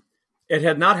 Well, it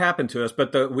had not happened to us,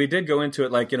 but we did go into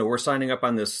it like, we're signing up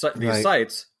on these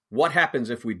sites. What happens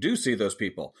if we do see those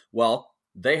people? Well,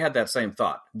 they had that same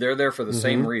thought. They're there for the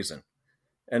same reason.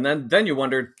 And then you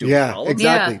wonder, do we follow them?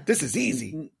 Exactly. Yeah. This is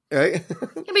easy. Right?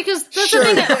 Yeah, because that's the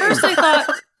thing. At first I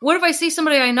thought, what if I see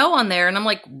somebody I know on there? And I'm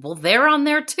like, well, they're on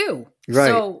there too. Right.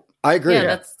 So I agree.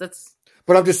 Yeah, that's.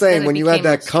 But I'm just saying, when you had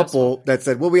that couple that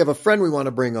said, well, we have a friend we want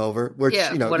to bring over, which,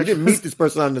 you didn't meet this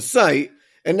person on the site,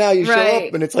 and now you show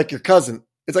up and it's like your cousin.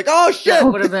 It's like, oh, shit. That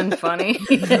would have been funny.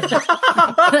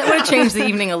 That would have changed the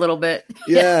evening a little bit.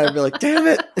 Yeah, I'd be like, damn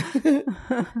it.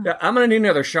 Yeah, I'm going to need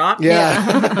another shot.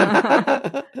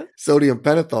 Yeah. Sodium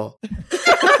pentothal.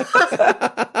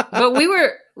 But we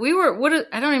were,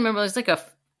 I don't remember, it was like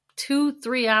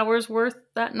 2-3 hours worth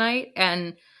that night,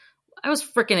 and I was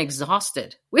freaking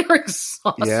exhausted. We were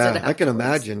exhausted. Yeah, afterwards. I can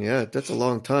imagine. Yeah, that's a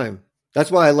long time. That's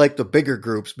why I like the bigger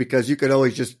groups, because you could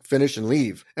always just finish and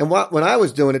leave. And when I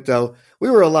was doing it, though,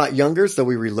 we were a lot younger, so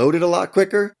we reloaded a lot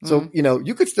quicker. So,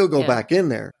 you could still go back in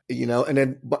there, and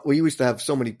then we used to have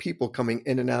so many people coming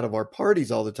in and out of our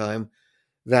parties all the time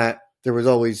that there was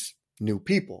always new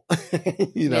people,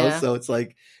 so it's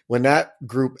like when that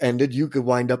group ended, you could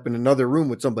wind up in another room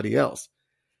with somebody else.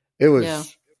 It was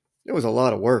a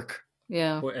lot of work.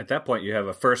 Yeah. Well, at that point, you have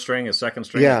a first string, a second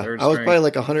string, a third string. I was probably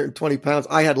like 120 pounds.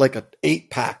 I had like an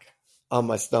 8-pack on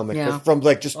my stomach Yeah. from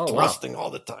like just Oh, wow. thrusting all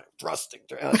the time. Thrusting.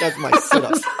 That's my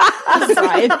sit-ups.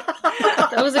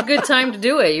 That was a good time to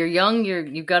do it. You're young.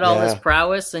 You've got all this Yeah.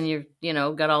 prowess, and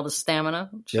got all the stamina.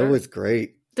 Sure. It was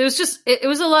great. There was just it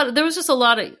was a lot. There was just a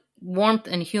lot of warmth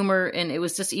and humor, and it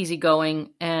was just easygoing.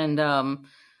 And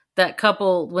that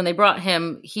couple, when they brought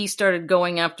him, he started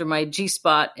going after my G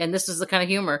spot, and this is the kind of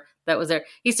humor that was there.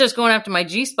 He starts going after my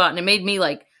G spot, and it made me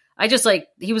like.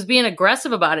 He was being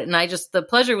aggressive about it, and the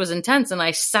pleasure was intense, and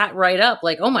I sat right up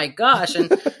like, oh my gosh.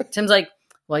 And Tim's like,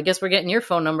 well, I guess we're getting your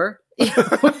phone number. And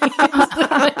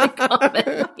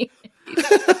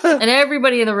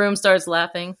everybody in the room starts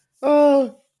laughing.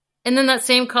 Oh, And then that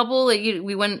same couple,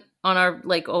 we went on our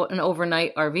an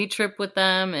overnight RV trip with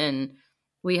them, and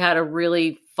we had a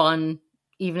really fun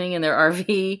evening in their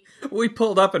RV. We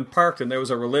pulled up and parked, and there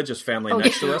was a religious family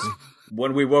next to us.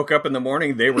 When we woke up in the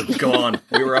morning, they were gone.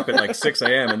 We were up at like 6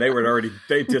 a.m. and they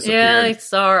disappeared. Yeah, I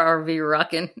saw our RV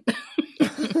rocking.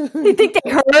 You think they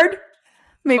heard?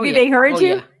 Maybe they heard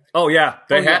you? Yeah. Oh yeah,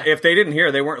 yeah. If they didn't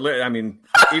hear, they weren't. I mean,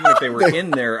 even if they were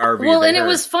in their RV. Well, they and it heard.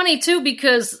 was funny too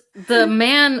because the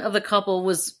man of the couple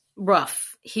was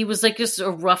rough. He was like just a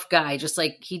rough guy.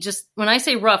 When I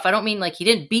say rough, I don't mean like he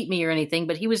didn't beat me or anything,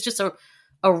 but he was just a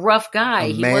rough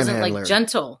guy. He wasn't like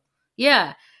gentle.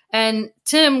 Yeah. And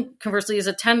Tim, conversely, is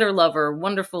a tender lover,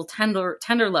 wonderful tender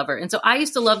lover. And so I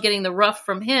used to love getting the rough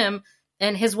from him,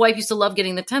 and his wife used to love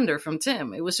getting the tender from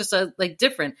Tim. It was just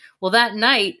different. Well, that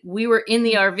night we were in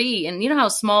the RV, and you know how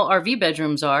small RV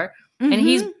bedrooms are, and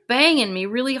he's banging me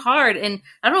really hard. And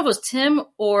I don't know if it was Tim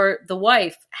or the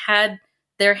wife had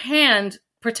their hand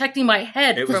protecting my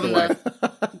head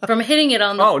from hitting it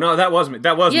on the. Oh no, that wasn't me.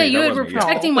 That was yeah, me. you That were wasn't me.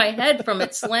 protecting my head from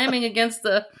it slamming against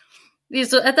the.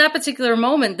 So at that particular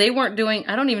moment, they weren't doing.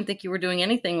 I don't even think you were doing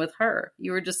anything with her.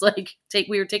 You were just like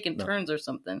we were taking turns or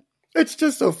something. it's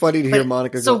just so funny to hear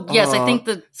Monica So go, yes, I "Aw." think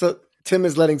So Tim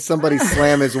is letting somebody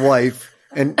slam his wife,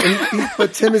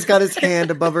 but Tim has got his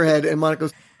hand above her head, and Monica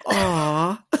goes,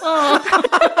 "Aw."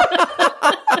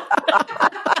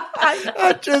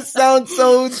 That just sounds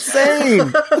so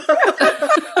insane.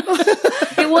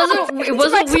 It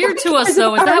wasn't weird to us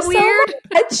though. Is that weird?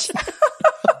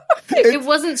 It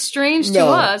wasn't strange to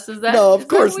us. Is that no? Of is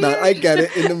that course not. weird? I get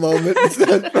it in the moment. It's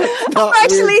not I'm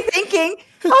actually weird. thinking,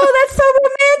 oh, that's so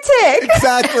romantic.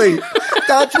 Exactly.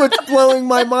 That's what's blowing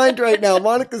my mind right now.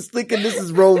 Monica's thinking this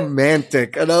is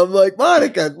romantic, and I'm like,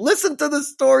 Monica, listen to the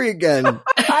story again.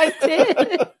 I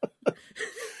did.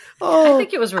 Oh, I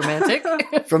think it was romantic.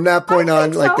 from that point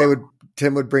on, think so.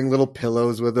 Tim would bring little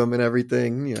pillows with him and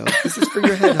everything. You know, this is for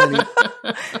your head, honey.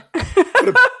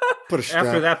 Put a strap.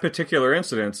 After that particular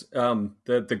incident,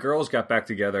 the girls got back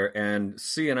together, and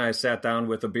C and I sat down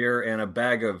with a beer and a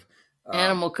bag of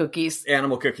Animal cookies.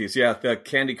 animal cookies. Yeah, the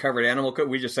candy covered animal cookies.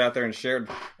 We just sat there and shared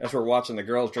as we're watching the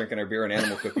girls drinking their beer and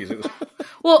animal cookies. It was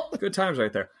Well, good times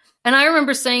right there. and I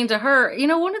remember saying to her,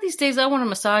 one of these days I want to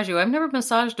massage you. I've never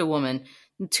massaged a woman.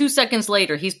 And 2 seconds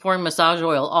later, he's pouring massage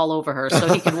oil all over her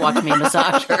so he could watch me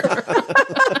massage her.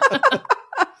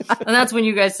 And that's when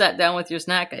you guys sat down with your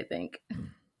snack, I think.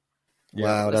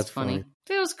 Wow, It was that's funny.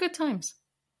 It was good times.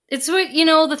 It's what,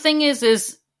 the thing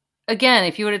is, again,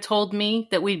 if you would have told me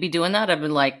that we'd be doing that, I'd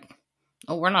been like,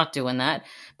 oh, we're not doing that.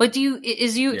 But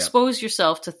as you expose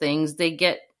yourself to things, they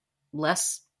get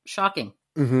less shocking.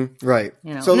 Mm-hmm, right.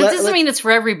 So that doesn't mean it's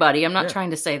for everybody. I'm not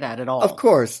trying to say that at all. Of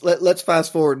course. Let's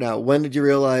fast forward now. When did you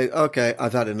realize, okay,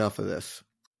 I've had enough of this?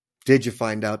 Did you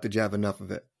find out? Did you have enough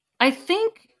of it? I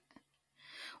think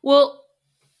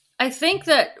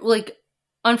that,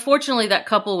 unfortunately, that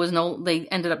couple they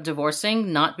ended up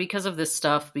divorcing, not because of this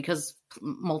stuff, because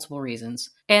multiple reasons.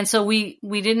 And so we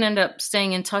didn't end up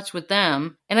staying in touch with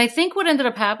them. And I think what ended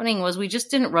up happening was we just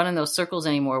didn't run in those circles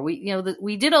anymore.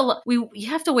 We did a lot. You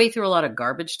have to wade through a lot of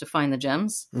garbage to find the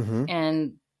gems. Mm-hmm.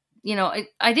 And,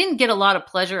 I didn't get a lot of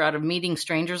pleasure out of meeting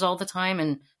strangers all the time.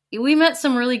 And we met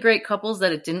some really great couples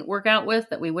that it didn't work out with,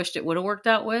 that we wished it would have worked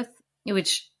out with,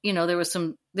 which,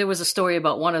 there was a story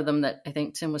about one of them that I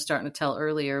think Tim was starting to tell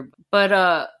earlier.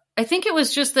 But I think it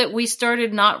was just that we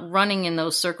started not running in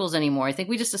those circles anymore. I think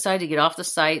we just decided to get off the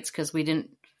sites because we didn't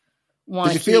want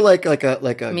to. Did you feel like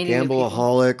a meeting new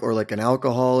gambleaholic or like an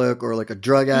alcoholic or like a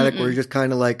drug addict where you're just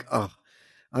kind of like, oh,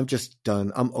 I'm just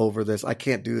done. I'm over this. I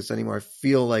can't do this anymore. I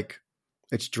feel like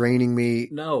it's draining me.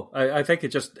 No, I think it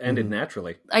just ended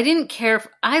naturally. I didn't care.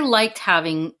 I liked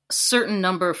having a certain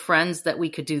number of friends that we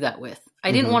could do that with.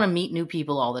 I didn't want to meet new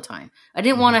people all the time. I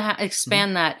didn't want to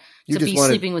expand that You to just be wanted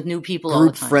sleeping with new people all the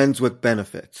Group time. friends with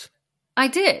benefits. I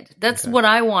did. That's what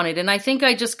I wanted. And I think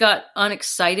I just got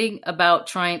unexciting about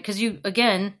trying, because you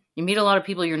meet a lot of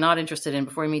people you're not interested in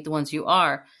before you meet the ones you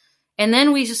are. And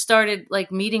then we just started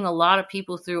like meeting a lot of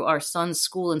people through our son's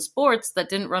school and sports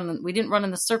that we didn't run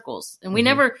in the circles. And we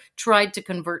never tried to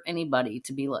convert anybody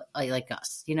to be like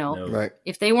us, you know? No. Right.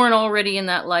 If they weren't already in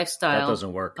that lifestyle, That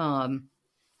doesn't work.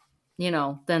 you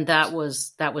know, then that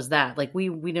was that. Like we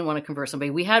didn't want to convert somebody.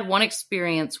 We had one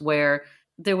experience where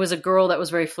there was a girl that was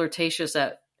very flirtatious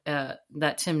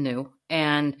that Tim knew.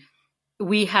 And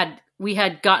we had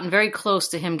gotten very close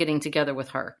to him getting together with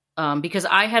her. Because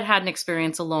I had an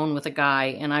experience alone with a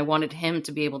guy and I wanted him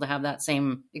to be able to have that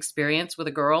same experience with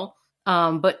a girl.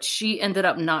 But she ended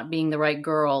up not being the right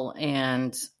girl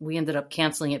and we ended up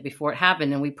canceling it before it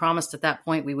happened. And we promised at that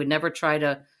point we would never try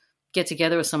to get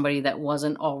together with somebody that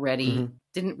wasn't already,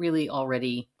 didn't really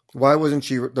already. Why wasn't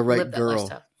she the right live that girl?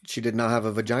 lifestyle. She did not have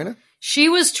a vagina? She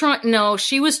was trying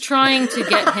to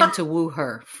get him to woo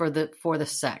her for the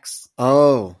sex.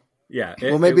 Oh. Yeah.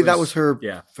 Well, maybe that was her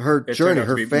her It journey, turned out to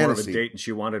her be more of a fantasy. date and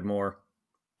she wanted more.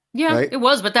 Yeah, Right? it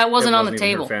was, but that wasn't It on the even her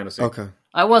table. fantasy. Okay.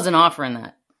 I wasn't offering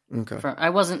that. Okay.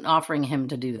 I wasn't offering him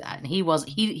to do that. And he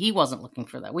wasn't looking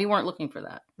for that. We weren't looking for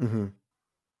that. Mm-hmm.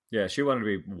 Yeah, she wanted to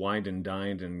be wined and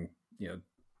dined and, you know,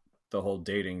 the whole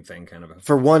dating thing kind of.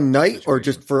 For one night or Situation.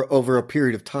 just for over a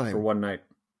period of time? For one night.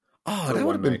 Oh, for that would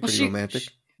one have been night. pretty Well, romantic.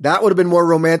 That would have been more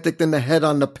romantic than the head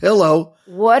on the pillow.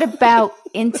 What about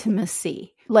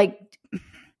intimacy? Like,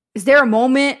 is there a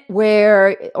moment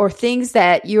or things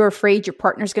that you're afraid your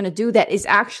partner's going to do that is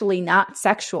actually not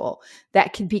sexual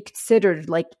that can be considered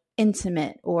like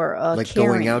intimate or Like caring?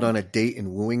 going out on a date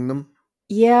and wooing them?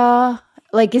 Yeah.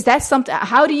 Like, is that something?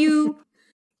 How do you?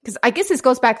 Because I guess this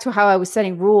goes back to how I was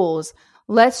setting rules.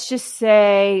 Let's just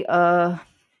say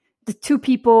the two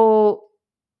people,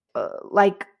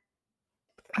 like,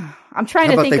 I'm trying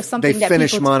How to about think of something they that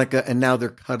finish people. Monica and now they're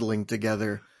cuddling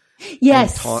together.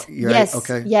 Yes. Right? Yes.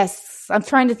 Okay. Yes. I'm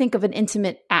trying to think of an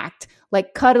intimate act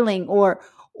like cuddling or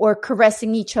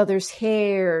caressing each other's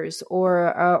hairs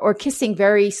or kissing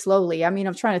very slowly. I mean,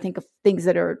 I'm trying to think of things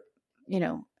that are, you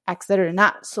know, acts that are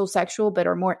not so sexual but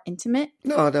are more intimate.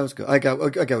 No, that was good. I got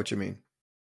what you mean.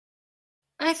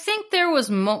 I think there was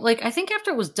I think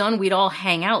after it was done, we'd all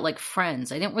hang out like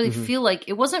friends. I didn't really feel like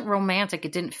it wasn't romantic.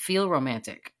 It didn't feel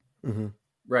romantic. Mm-hmm.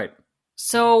 Right.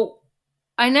 So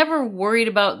I never worried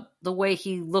about the way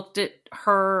he looked at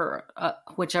her,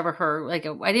 whichever her. Like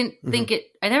I didn't think it.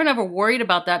 I never worried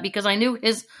about that because I knew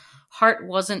his heart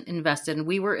wasn't invested, and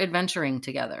we were adventuring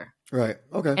together. Right.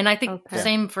 Okay. And I think Okay.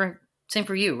 same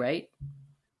for you, right?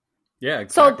 Yeah,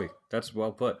 exactly. That's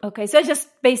well put. Okay, so just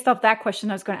based off that question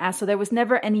I was going to ask, so there was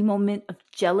never any moment of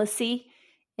jealousy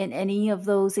in any of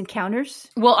those encounters?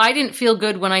 Well, I didn't feel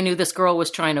good when I knew this girl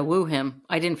was trying to woo him.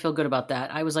 I didn't feel good about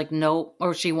that. I was like, no,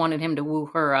 or she wanted him to woo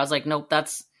her. I was like, nope,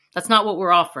 that's not what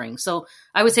we're offering. So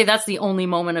I would say that's the only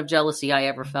moment of jealousy I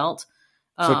ever felt.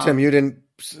 So Tim, you didn't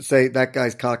say that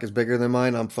guy's cock is bigger than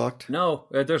mine. I'm fucked. No,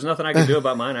 there's nothing I can do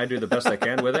about mine. I do the best I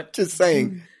can with it. Just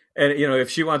saying. And, you know, if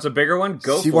she wants a bigger one,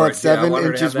 go for it. She wants Yeah, I 7 want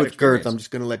her to have inches that with girth. experience. I'm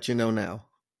just going to let you know now.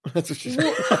 That's what she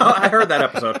said. I heard that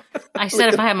episode. I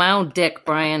said if I had my own dick,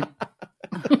 Brian.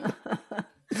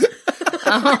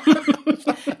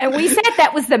 And we said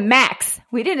that was the max.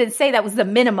 We didn't say that was the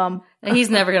minimum. He's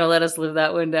never going to let us live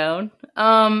that one down.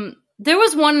 There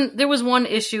was one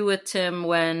issue with Tim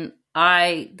when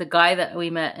the guy that we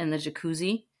met in the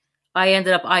jacuzzi, I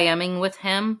ended up IMing with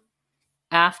him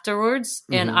afterwards.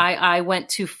 And I went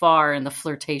too far in the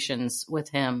flirtations with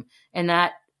him. And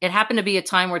that it happened to be a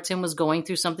time where Tim was going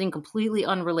through something completely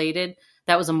unrelated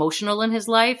that was emotional in his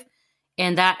life.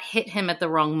 And that hit him at the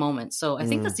wrong moment. So I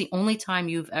think that's the only time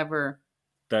you've ever.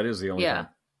 That is the only time.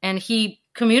 And he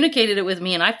communicated it with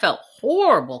me and I felt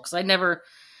horrible because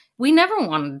we never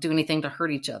wanted to do anything to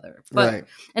hurt each other. But, Right.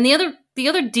 And the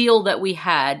other deal that we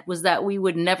had was that we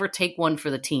would never take one for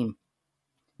the team.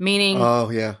 Meaning, Oh,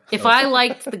 yeah. if I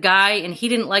liked the guy and he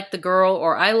didn't like the girl,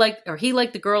 or he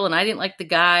liked the girl and I didn't like the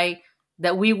guy,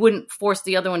 that we wouldn't force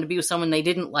the other one to be with someone they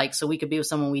didn't like so we could be with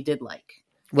someone we did like.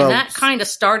 Well, And that kind of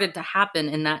started to happen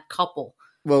in that couple.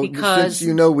 Well, because- since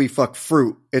you know we fuck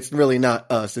fruit, it's really not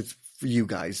us. It's for you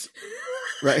guys.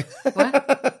 Right? What?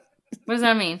 What does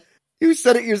that mean? You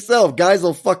said it yourself. Guys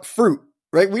will fuck fruit.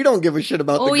 Right? We don't give a shit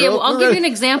about the girl. Oh yeah, well, I'll give you an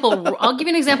example. I'll give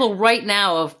you an example right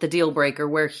now of the deal breaker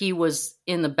where he was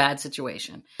in the bad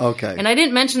situation. Okay. And I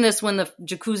didn't mention this when the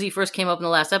jacuzzi first came up in the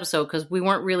last episode because we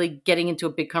weren't really getting into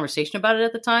a big conversation about it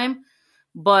at the time.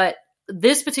 But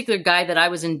this particular guy that I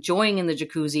was enjoying in the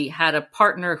jacuzzi had a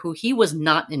partner who he was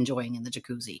not enjoying in the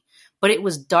jacuzzi. But it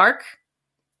was dark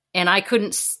and I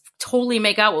couldn't totally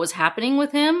make out what was happening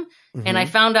with him. And I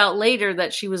found out later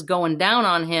that she was going down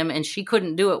on him and she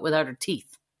couldn't do it without her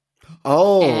teeth.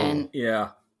 Oh. And Yeah.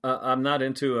 I'm not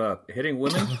into hitting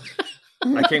women.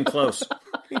 I came close.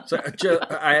 So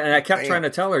I kept trying to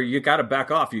tell her, you got to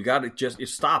back off. You got to you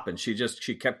stop. And she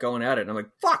kept going at it. And I'm like,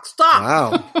 fuck, stop.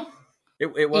 Wow.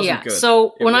 It wasn't good.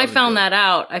 So when I found that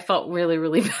out, I felt really,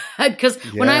 really bad. Because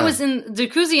when I Yeah. was in the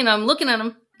jacuzzi and I'm looking at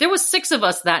him, there was 6 of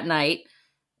us that night.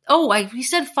 Oh, we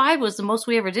said 5 was the most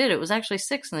we ever did. It was actually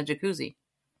 6 in the jacuzzi.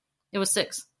 It was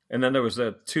 6. And then there was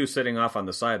 2 sitting off on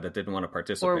the side that didn't want to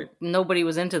participate. Or nobody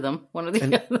was into them. One or the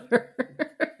other.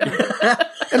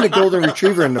 And the golden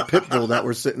retriever and the pit bull that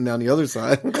were sitting down the other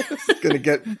side. It's going to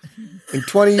get, in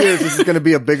 20 years, this is going to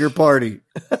be a bigger party.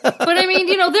 But I mean,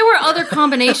 there were other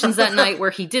combinations that night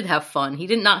where he did have fun. He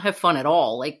did not have fun at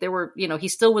all. Like there were, he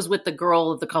still was with the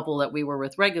girl of the couple that we were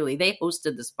with regularly. They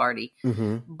hosted this party.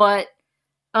 Mm-hmm. But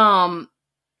I'm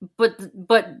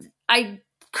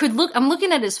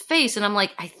looking at his face and I'm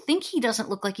like, I think he doesn't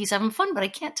look like he's having fun, but I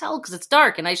can't tell because it's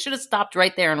dark and I should have stopped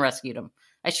right there and rescued him.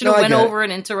 I should have went over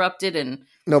and interrupted and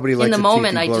nobody likes in the a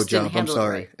moment cheeky I just didn't blowjob. handle I'm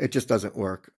sorry. it right. It just doesn't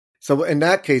work. So in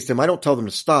that case, Tim, I don't tell them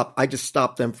to stop. I just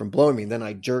stop them from blowing me. Then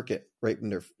I jerk it right in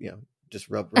their, just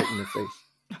rub right in their face.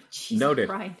 Jesus Noted.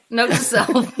 Christ. note to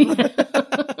self.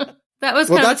 That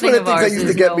was Well, kind that's of one thing of the things ours that used to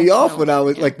is get me off when I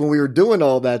was yeah. like, when we were doing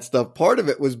all that stuff. Part of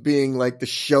it was being like the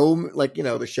showman, like,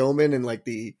 the showman and like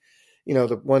the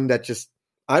one that just,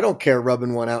 I don't care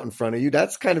rubbing one out in front of you.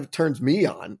 That's kind of turns me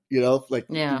on, like,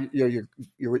 Yeah. you're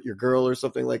with your girl or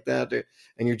something like that.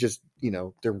 And you're just,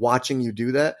 they're watching you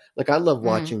do that. Like, I love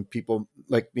watching people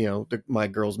like, my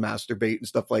girls masturbate and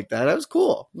stuff like that. That was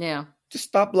cool. Yeah. Just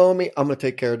stop blowing me. I'm going to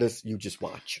take care of this. You just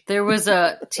watch. There was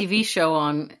a TV show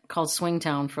on called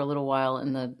Swingtown for a little while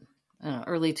in the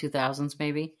early 2000s,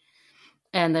 maybe.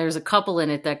 And there's a couple in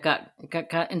it that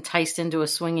got enticed into a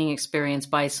swinging experience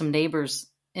by some neighbors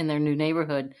in their new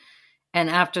neighborhood. And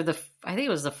after I think it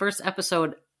was the first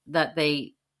episode that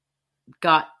they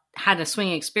had a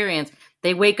swinging experience,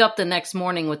 they wake up the next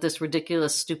morning with this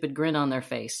ridiculous, stupid grin on their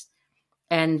face.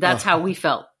 And that's how we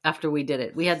felt after we did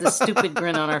it. We had this stupid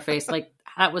grin on our face. Like,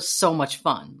 that was so much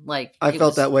fun. Like, I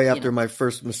felt that way after my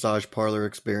first massage parlor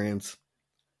experience.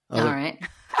 All right.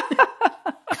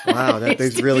 Wow,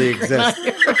 these really exist.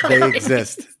 They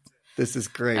exist. This is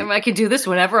great. I can do this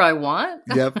whenever I want.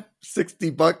 Yep.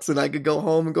 $60 and I could go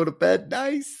home and go to bed.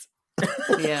 Nice.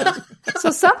 Yeah.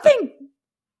 So something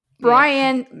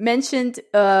Brian mentioned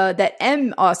that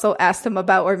M also asked him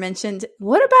about or mentioned,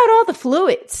 what about all the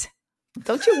fluids?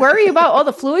 Don't you worry about all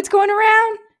the fluids going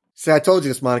around? See, I told you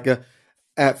this, Monica.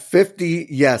 At 50,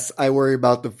 yes, I worry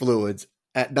about the fluids.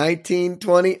 At 19,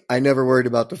 20, I never worried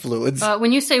about the fluids.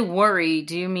 When you say worry,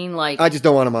 do you mean like... I just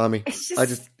don't want a mommy. It's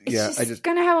just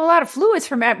going to have a lot of fluids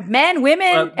from men,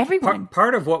 women, everyone.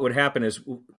 Part of what would happen is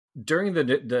during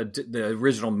the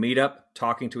original meetup,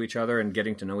 talking to each other and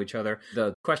getting to know each other,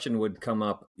 the question would come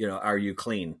up, are you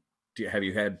clean? Do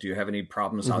you have any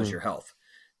problems? Mm-hmm. How's your health?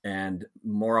 And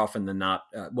more often than not,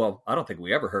 I don't think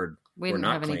we ever heard we're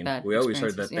not clean. We always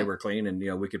heard that they were clean,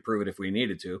 and we could prove it if we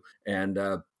needed to, and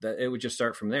that it would just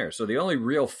start from there. So the only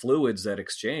real fluids that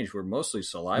exchanged were mostly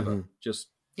saliva, just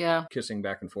kissing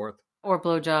back and forth, or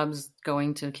blowjobs,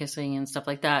 going to kissing and stuff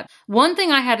like that. One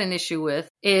thing I had an issue with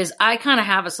is I kind of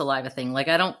have a saliva thing. Like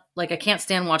I can't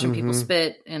stand watching people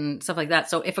spit and stuff like that.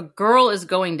 So if a girl is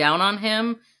going down on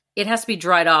him, it has to be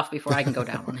dried off before I can go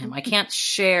down on him. I can't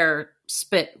share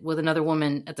spit with another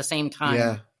woman at the same time.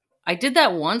 Yeah. I did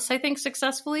that once, I think,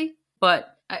 successfully.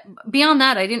 But beyond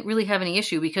that, I didn't really have any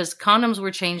issue because condoms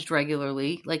were changed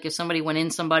regularly. Like if somebody went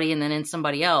in somebody and then in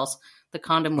somebody else, the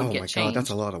condom would get changed. Oh my God, that's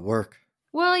a lot of work.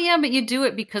 Well, yeah, but you do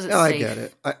it because it's safe. I get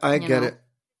it. I get it.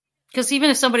 Because even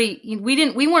if somebody,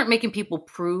 we weren't making people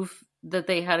prove that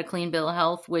they had a clean bill of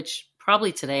health, which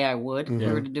probably today I would if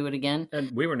I were to do it again.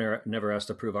 And we were never asked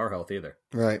to prove our health either.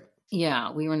 Right.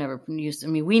 Yeah, we were never used.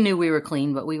 We knew we were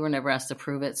clean, but we were never asked to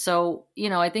prove it. So,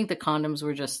 I think the condoms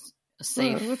were just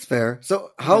safe. Well, that's fair.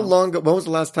 So, how long? When was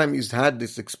the last time you had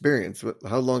this experience?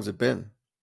 How long's it been?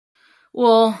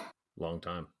 Well, long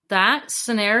time. That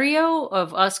scenario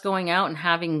of us going out and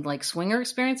having like swinger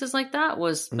experiences like that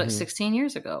was 16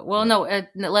 years ago. Well, no,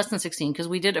 less than 16 because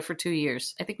we did it for 2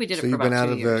 years. I think we did it for about 2 years. So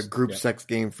you've been out of the group sex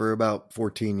game for about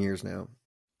 14 years now.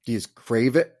 Do you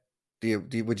crave it?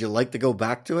 Would you like to go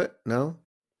back to it? No?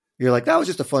 You're like, that was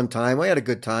just a fun time. I had a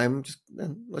good time.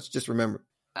 Let's just remember.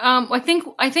 I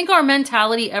think our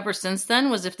mentality ever since then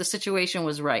was if the situation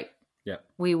was right,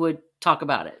 we would talk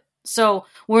about it. So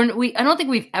I don't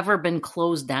think we've ever been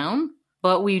closed down,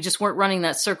 but we just weren't running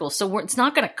that circle. So it's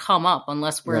not going to come up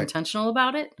unless we're intentional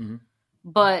about it. Mm-hmm.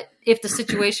 But if the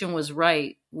situation was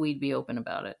right, we'd be open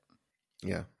about it.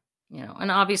 Yeah.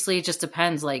 And obviously it just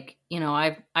depends. Like,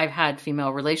 I've had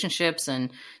female relationships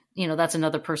and that's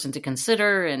another person to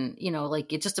consider. And,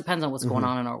 like, it just depends on what's going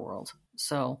on in our world.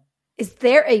 So is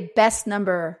there a best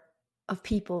number of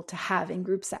people to have in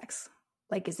group sex?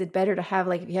 Like, is it better to have,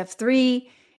 like, if you have 3,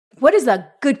 what is a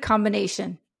good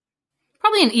combination?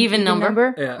 Probably an even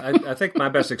number. Yeah, I think my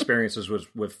best experiences was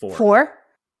with 4. 4?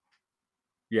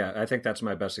 Yeah, I think that's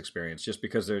my best experience, just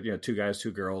because they're 2 guys,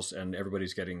 2 girls, and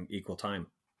everybody's getting equal time.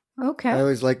 Okay. I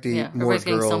always like the more everybody's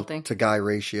getting girl something. to guy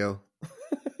ratio.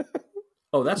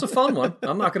 Oh, that's a fun one.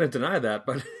 I'm not going to deny that,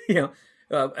 but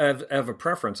I have a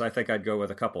preference. I think I'd go with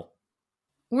a couple.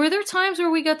 Were there times where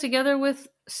we got together with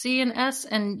C and S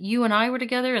and you and I were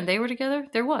together and they were together?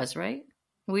 There was, right?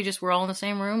 We just were all in the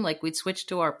same room, like we'd switch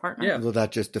to our partner? Yeah. Well,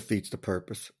 that just defeats the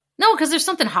purpose. No, because there's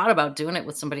something hot about doing it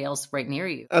with somebody else right near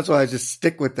you. That's why I just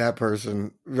stick with that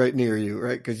person right near you,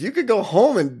 right? Because you could go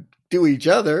home and do each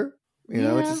other.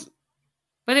 It's just...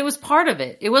 But it was part of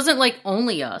it. It wasn't like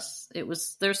only us. It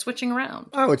was, they're switching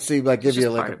around. I would see, like, give you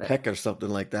just like part a of it. peck or something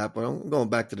like that, but I'm going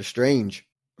back to the strange.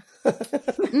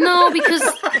 No, because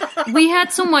we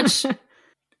had so much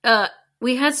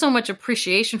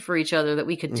appreciation for each other that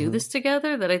we could do this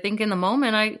together, that I think in the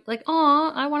moment I like,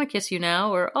 oh, I want to kiss you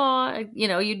now, or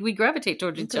we gravitate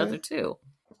towards each other too.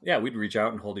 Yeah, we'd reach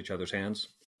out and hold each other's hands.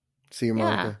 See,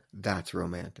 Monica, that's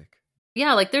romantic.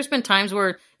 Yeah, like there's been times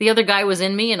where the other guy was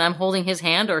in me and I'm holding his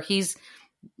hand, or he's,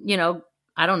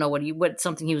 I don't know what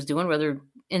something he was doing, whether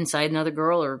inside another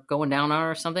girl or going down on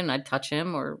her or something, and I'd touch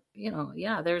him, or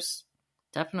there's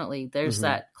definitely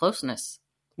that closeness.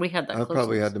 We had that.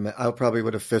 I probably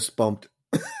would have fist bumped.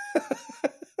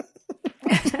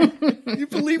 You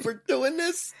believe we're doing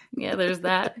this? Yeah, there's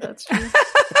that. That's true.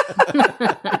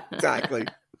 Exactly.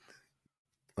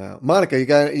 Wow, Monica,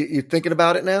 you thinking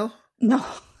about it now? No.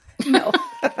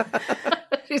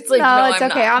 She's like, no, it's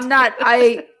I'm okay. not.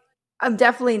 I'm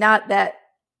definitely not that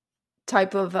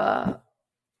type of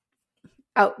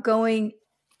outgoing,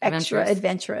 extra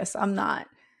adventurous. I'm not.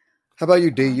 How about you,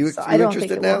 D? You I don't think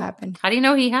interested it now? will happen. How do you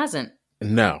know he hasn't?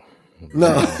 No.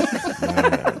 No,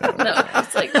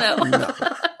 it's like no.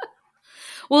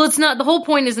 Well, it's not. The whole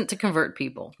point isn't to convert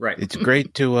people, right? It's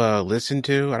great to listen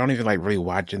to. I don't even like really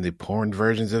watching the porn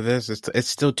versions of this. It's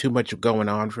still too much going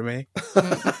on for me.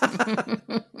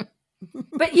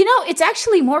 But it's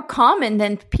actually more common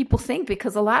than people think,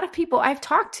 because a lot of people I've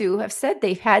talked to have said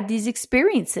they've had these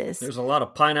experiences. There's a lot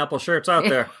of pineapple shirts out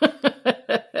there.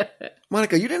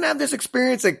 Monica, you didn't have this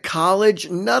experience at college?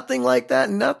 Nothing like that?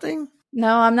 Nothing?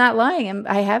 No, I'm not lying.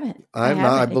 I haven't.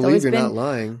 I believe you're not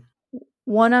lying.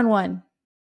 One-on-one.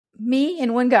 Me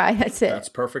and one guy. That's it. That's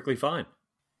perfectly fine.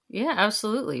 Yeah,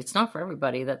 absolutely. It's not for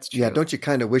everybody. That's true. Yeah, don't you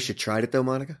kind of wish you tried it though,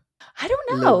 Monica? I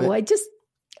don't know.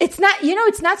 It's not,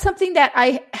 it's not something that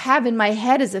I have in my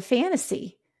head as a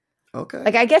fantasy. Okay.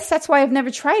 Like, I guess that's why I've never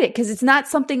tried it, because it's not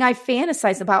something I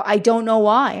fantasize about. I don't know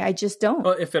why. I just don't.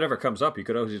 Well, if it ever comes up, you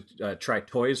could always try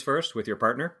toys first with your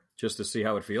partner, just to see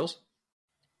how it feels.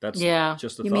 That's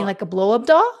just a thought. You mean like a blow-up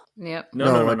doll? Yep.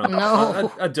 No.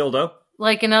 No. A dildo.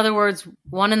 Like, in other words,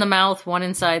 one in the mouth, one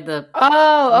inside the...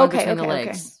 Oh, okay. Between the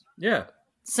legs. Yeah.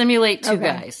 Simulate 2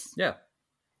 guys. Yeah.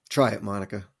 Try it,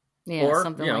 Monica. Yeah, or,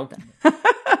 something like that.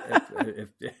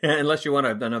 Unless you want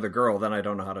another girl, then I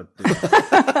don't know how to do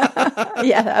that.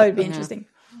 Yeah, that would be interesting.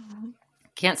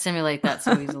 Can't simulate that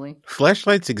so easily.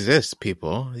 Fleshlights exist,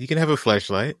 people. You can have a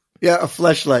fleshlight. Yeah, a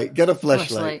fleshlight. Get a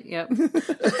fleshlight. Yep.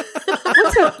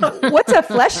 What's a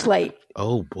fleshlight?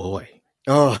 Oh, boy.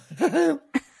 Oh.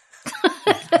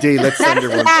 D, let's Not send a her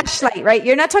one. flashlight, right?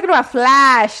 You're not talking about a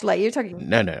flashlight. You're talking...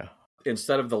 No.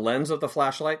 Instead of the lens of the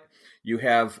flashlight, you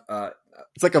have...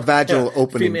 it's like a vaginal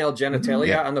opening. Female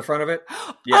genitalia on the front of it.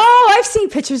 Yeah. Oh, I've seen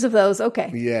pictures of those.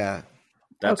 Okay. Yeah.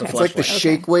 That's a It's fleshlight. like the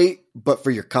shake weight, but for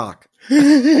your cock.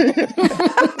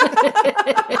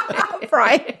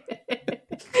 Right.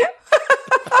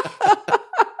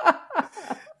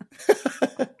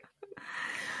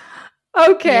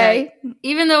 Okay. Yeah.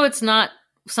 Even though it's not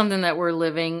something that we're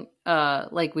living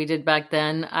like we did back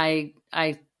then,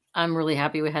 I'm really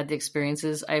happy we had the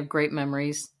experiences. I have great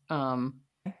memories.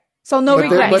 So no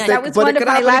regrets. That was one of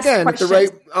my last questions. If the right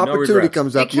opportunity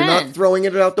comes up, you're not throwing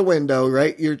it out the window,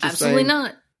 right? You're just absolutely saying,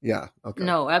 not. Yeah. Okay.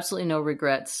 No, absolutely no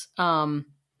regrets. Tim,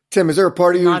 is there a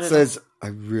part of you Not that at all. says, I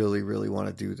really, really want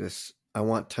to do this? I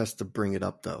want Tess to bring it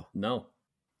up, though. No,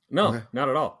 Okay. not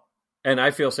at all. And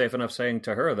I feel safe enough saying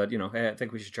to her that, hey, I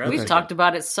think we should try this. We've talked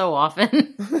about it so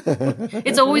often.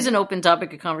 It's always an open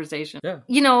topic of conversation. Yeah.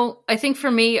 I think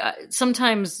for me,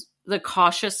 sometimes the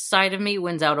cautious side of me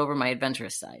wins out over my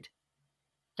adventurous side.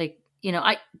 Like,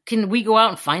 can we go out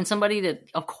and find somebody that,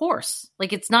 of course,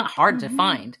 like, it's not hard to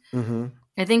find. Mm-hmm.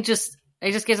 I think just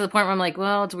I just get to the point where I'm like,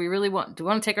 well, do we want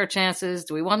to take our chances?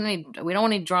 We don't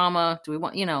want any drama. Do we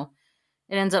want, it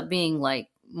ends up being like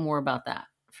more about that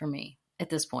for me at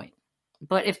this point.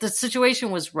 But if the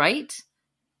situation was right,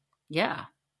 yeah.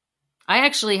 I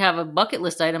actually have a bucket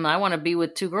list item. I want to be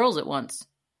with 2 girls at once.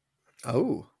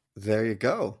 Oh, there you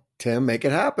go. Tim, make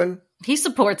it happen. He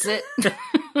supports it.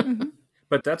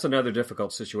 But that's another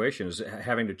difficult situation, is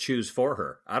having to choose for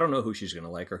her. I don't know who she's going to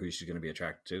like or who she's going to be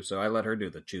attracted to, so I let her do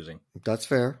the choosing. That's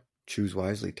fair. Choose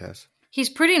wisely, Tess. He's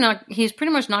pretty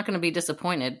much not going to be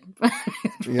disappointed.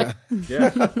 Yeah.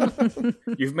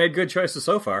 You've made good choices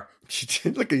so far.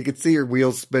 Look, you can see her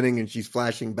wheels spinning and she's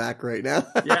flashing back right now.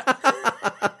 Yeah.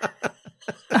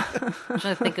 I'm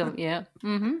trying to think of, yeah.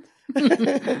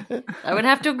 Mm-hmm. I would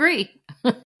have to agree.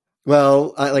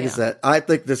 Well, I said, I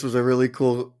think this was a really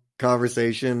cool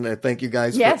conversation. I thank you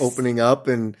guys for opening up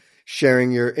and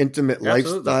sharing your intimate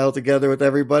lifestyle together with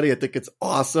everybody. I think it's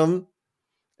awesome.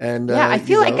 And I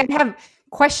feel like I have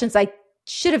questions I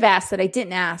should have asked that I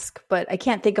didn't ask, but I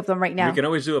can't think of them right now. We can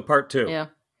always do a part 2. Yeah.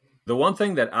 The one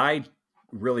thing that I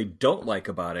really don't like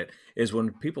about it is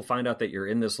when people find out that you're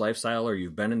in this lifestyle or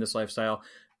you've been in this lifestyle,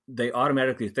 they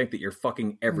automatically think that you're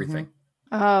fucking everything. Mm-hmm.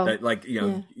 Oh, that, like,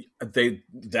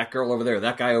 that girl over there,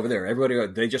 that guy over there, everybody,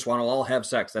 they just want to all have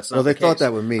sex. That's not well, they the thought case.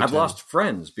 that with me. I've Tim. lost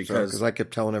friends because I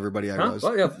kept telling everybody I was.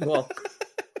 Well, yeah, well.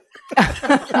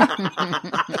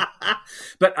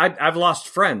 But I've lost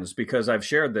friends because I've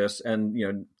shared this,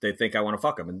 and they think I want to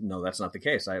fuck them, and no, that's not the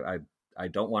case. I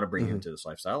don't want to bring you into this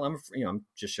lifestyle. I'm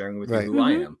just sharing with you who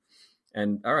I am.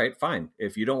 And all right, fine.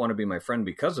 If you don't want to be my friend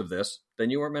because of this, then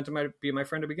you weren't meant to be my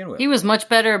friend to begin with. He was much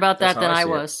better about that than I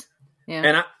was.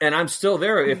 Yeah. And I'm still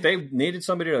there. If they needed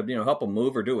somebody to help them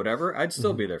move or do whatever, I'd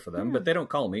still be there for them. But they don't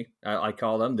call me. I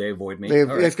call them. They avoid me. They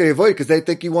avoid because they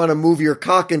think you want to move your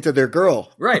cock into their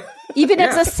girl. Right. Even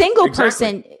as a single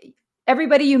person,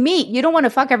 everybody you meet, you don't want to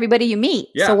fuck everybody you meet.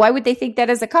 Yeah. So why would they think that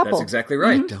as a couple? That's exactly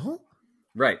right. Don't.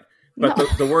 Right. But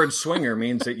the word swinger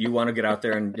means that you want to get out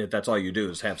there and that's all you do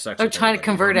is have sex. Or try to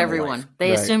convert everyone.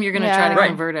 They assume you're going to try to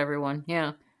convert everyone.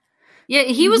 Yeah. Yeah,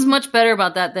 he was much better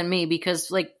about that than me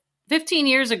because, like, 15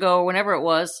 years ago, whenever it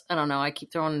was, I don't know, I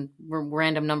keep throwing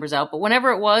random numbers out, but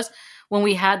whenever it was, when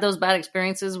we had those bad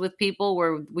experiences with people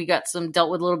where we got dealt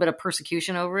with a little bit of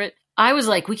persecution over it, I was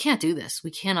like, we can't do this.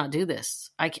 We cannot do this.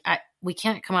 We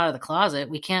can't come out of the closet.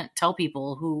 We can't tell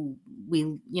people who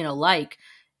we, like.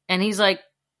 And he's like,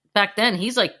 back then,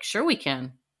 he's like, sure we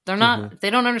can. They're not,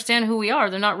 they don't understand who we are.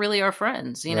 They're not really our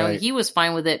friends. He was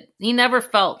fine with it. He never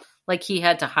felt like he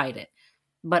had to hide it.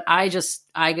 But I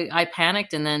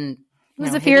panicked and then it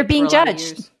was the fear of being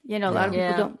judged. A lot of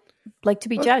people don't like to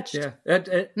be judged. Yeah. And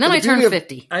then I turned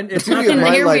 50. And it's not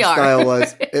my lifestyle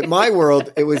was in my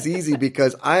world. It was easy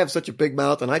because I have such a big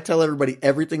mouth and I tell everybody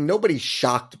everything. Nobody's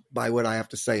shocked by what I have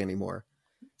to say anymore.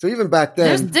 So even back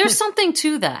then, there's something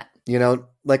to that.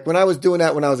 Like when I was doing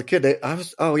that when I was a kid, I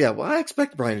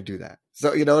expect Brian to do that.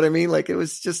 So you know what I mean? Like it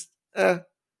was just,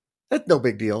 that's no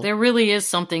big deal. There really is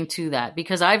something to that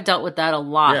because I've dealt with that a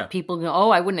lot. Yeah. People go, oh,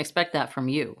 I wouldn't expect that from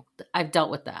you. I've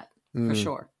dealt with that for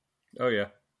sure. Oh, yeah.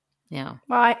 Yeah.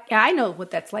 Well, I know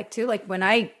what that's like too. Like when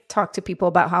I talk to people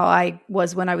about how I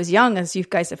was when I was young, as you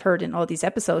guys have heard in all these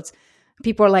episodes,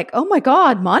 people are like, oh my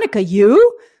God, Monica,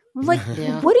 you? I'm like,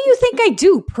 what do you think I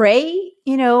do? Pray,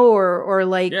 or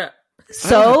like, so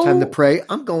I don't have time to pray.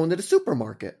 I'm going to the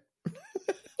supermarket.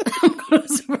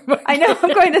 I know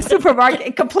I'm going to the supermarket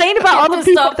and complain about all the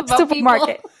people at the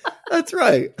supermarket. That's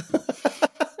right.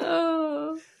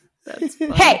 Oh, that's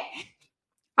funny. Hey,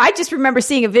 I just remember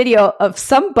seeing a video of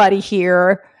somebody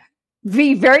here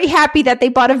be very happy that they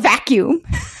bought a vacuum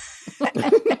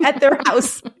at their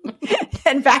house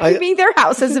and vacuuming their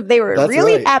house as if they were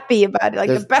really happy about it. Like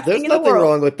the best thing in the world. There's nothing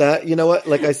wrong with that. You know what?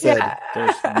 Like I said,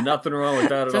 there's nothing wrong with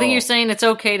that at all. So I think you're saying it's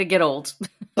okay to get old.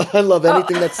 I love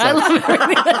anything that's I love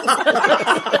everything that's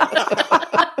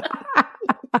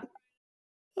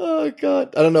Oh,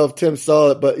 God. I don't know if Tim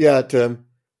saw it, but yeah, Tim.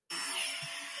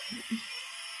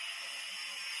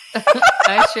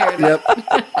 I shared it. Yep.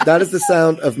 That is the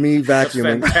sound of me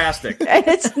vacuuming. That's fantastic. And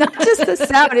it's not just the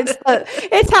sound,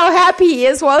 it's how happy he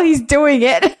is while he's doing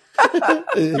it.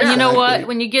 You know what?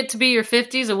 When you get to be your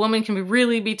 50s, a woman can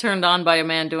really be turned on by a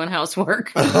man doing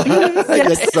housework.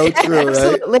 That's so true,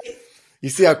 Absolutely. right? You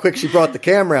see how quick she brought the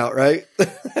camera out, right?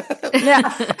 Yeah.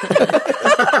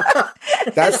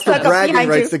 That's the bragging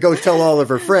rights to go tell all of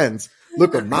her friends.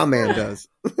 Look what my man does.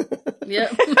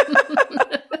 Yep.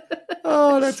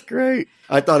 Oh, that's great.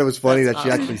 I thought it was funny that she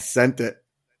actually sent it.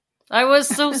 I was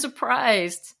so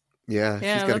surprised. Yeah,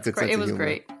 she's got a good sense of humor. It was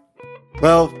great.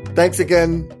 Well, thanks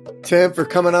again, Tim, for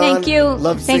coming on. Thank you.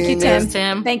 Love Thank seeing you, Tim.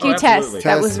 Tim. Thank you, absolutely. Tess.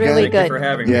 That was really Thank good. Thank you for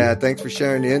having me. Yeah, thanks for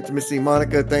sharing the intimacy,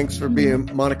 Monica. Thanks for being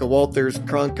Monica Walters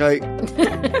Cronkite.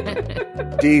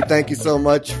 Dee, thank you so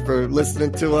much for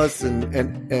listening to us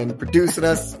and producing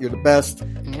us. You're the best.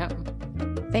 Yep.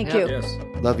 Thank Yep. you. Yes.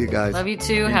 Love you guys. Love you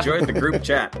too. Enjoyed the group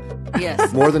chat.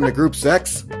 Yes. More than the group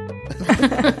sex.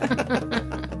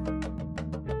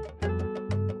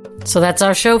 So that's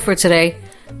our show for today.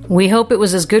 We hope it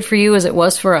was as good for you as it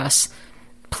was for us.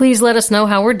 Please let us know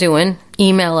how we're doing.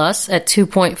 Email us at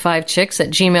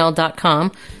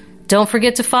 2.5chicks@gmail.com. Don't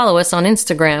forget to follow us on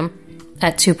Instagram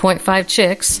at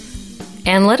 2.5chicks.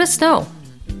 And let us know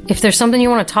if there's something you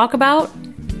want to talk about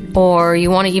or you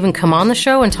want to even come on the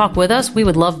show and talk with us. We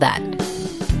would love that.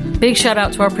 Big shout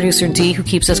out to our producer Dee, who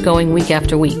keeps us going week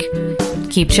after week.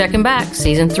 Keep checking back.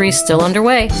 Season 3 is still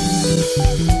underway.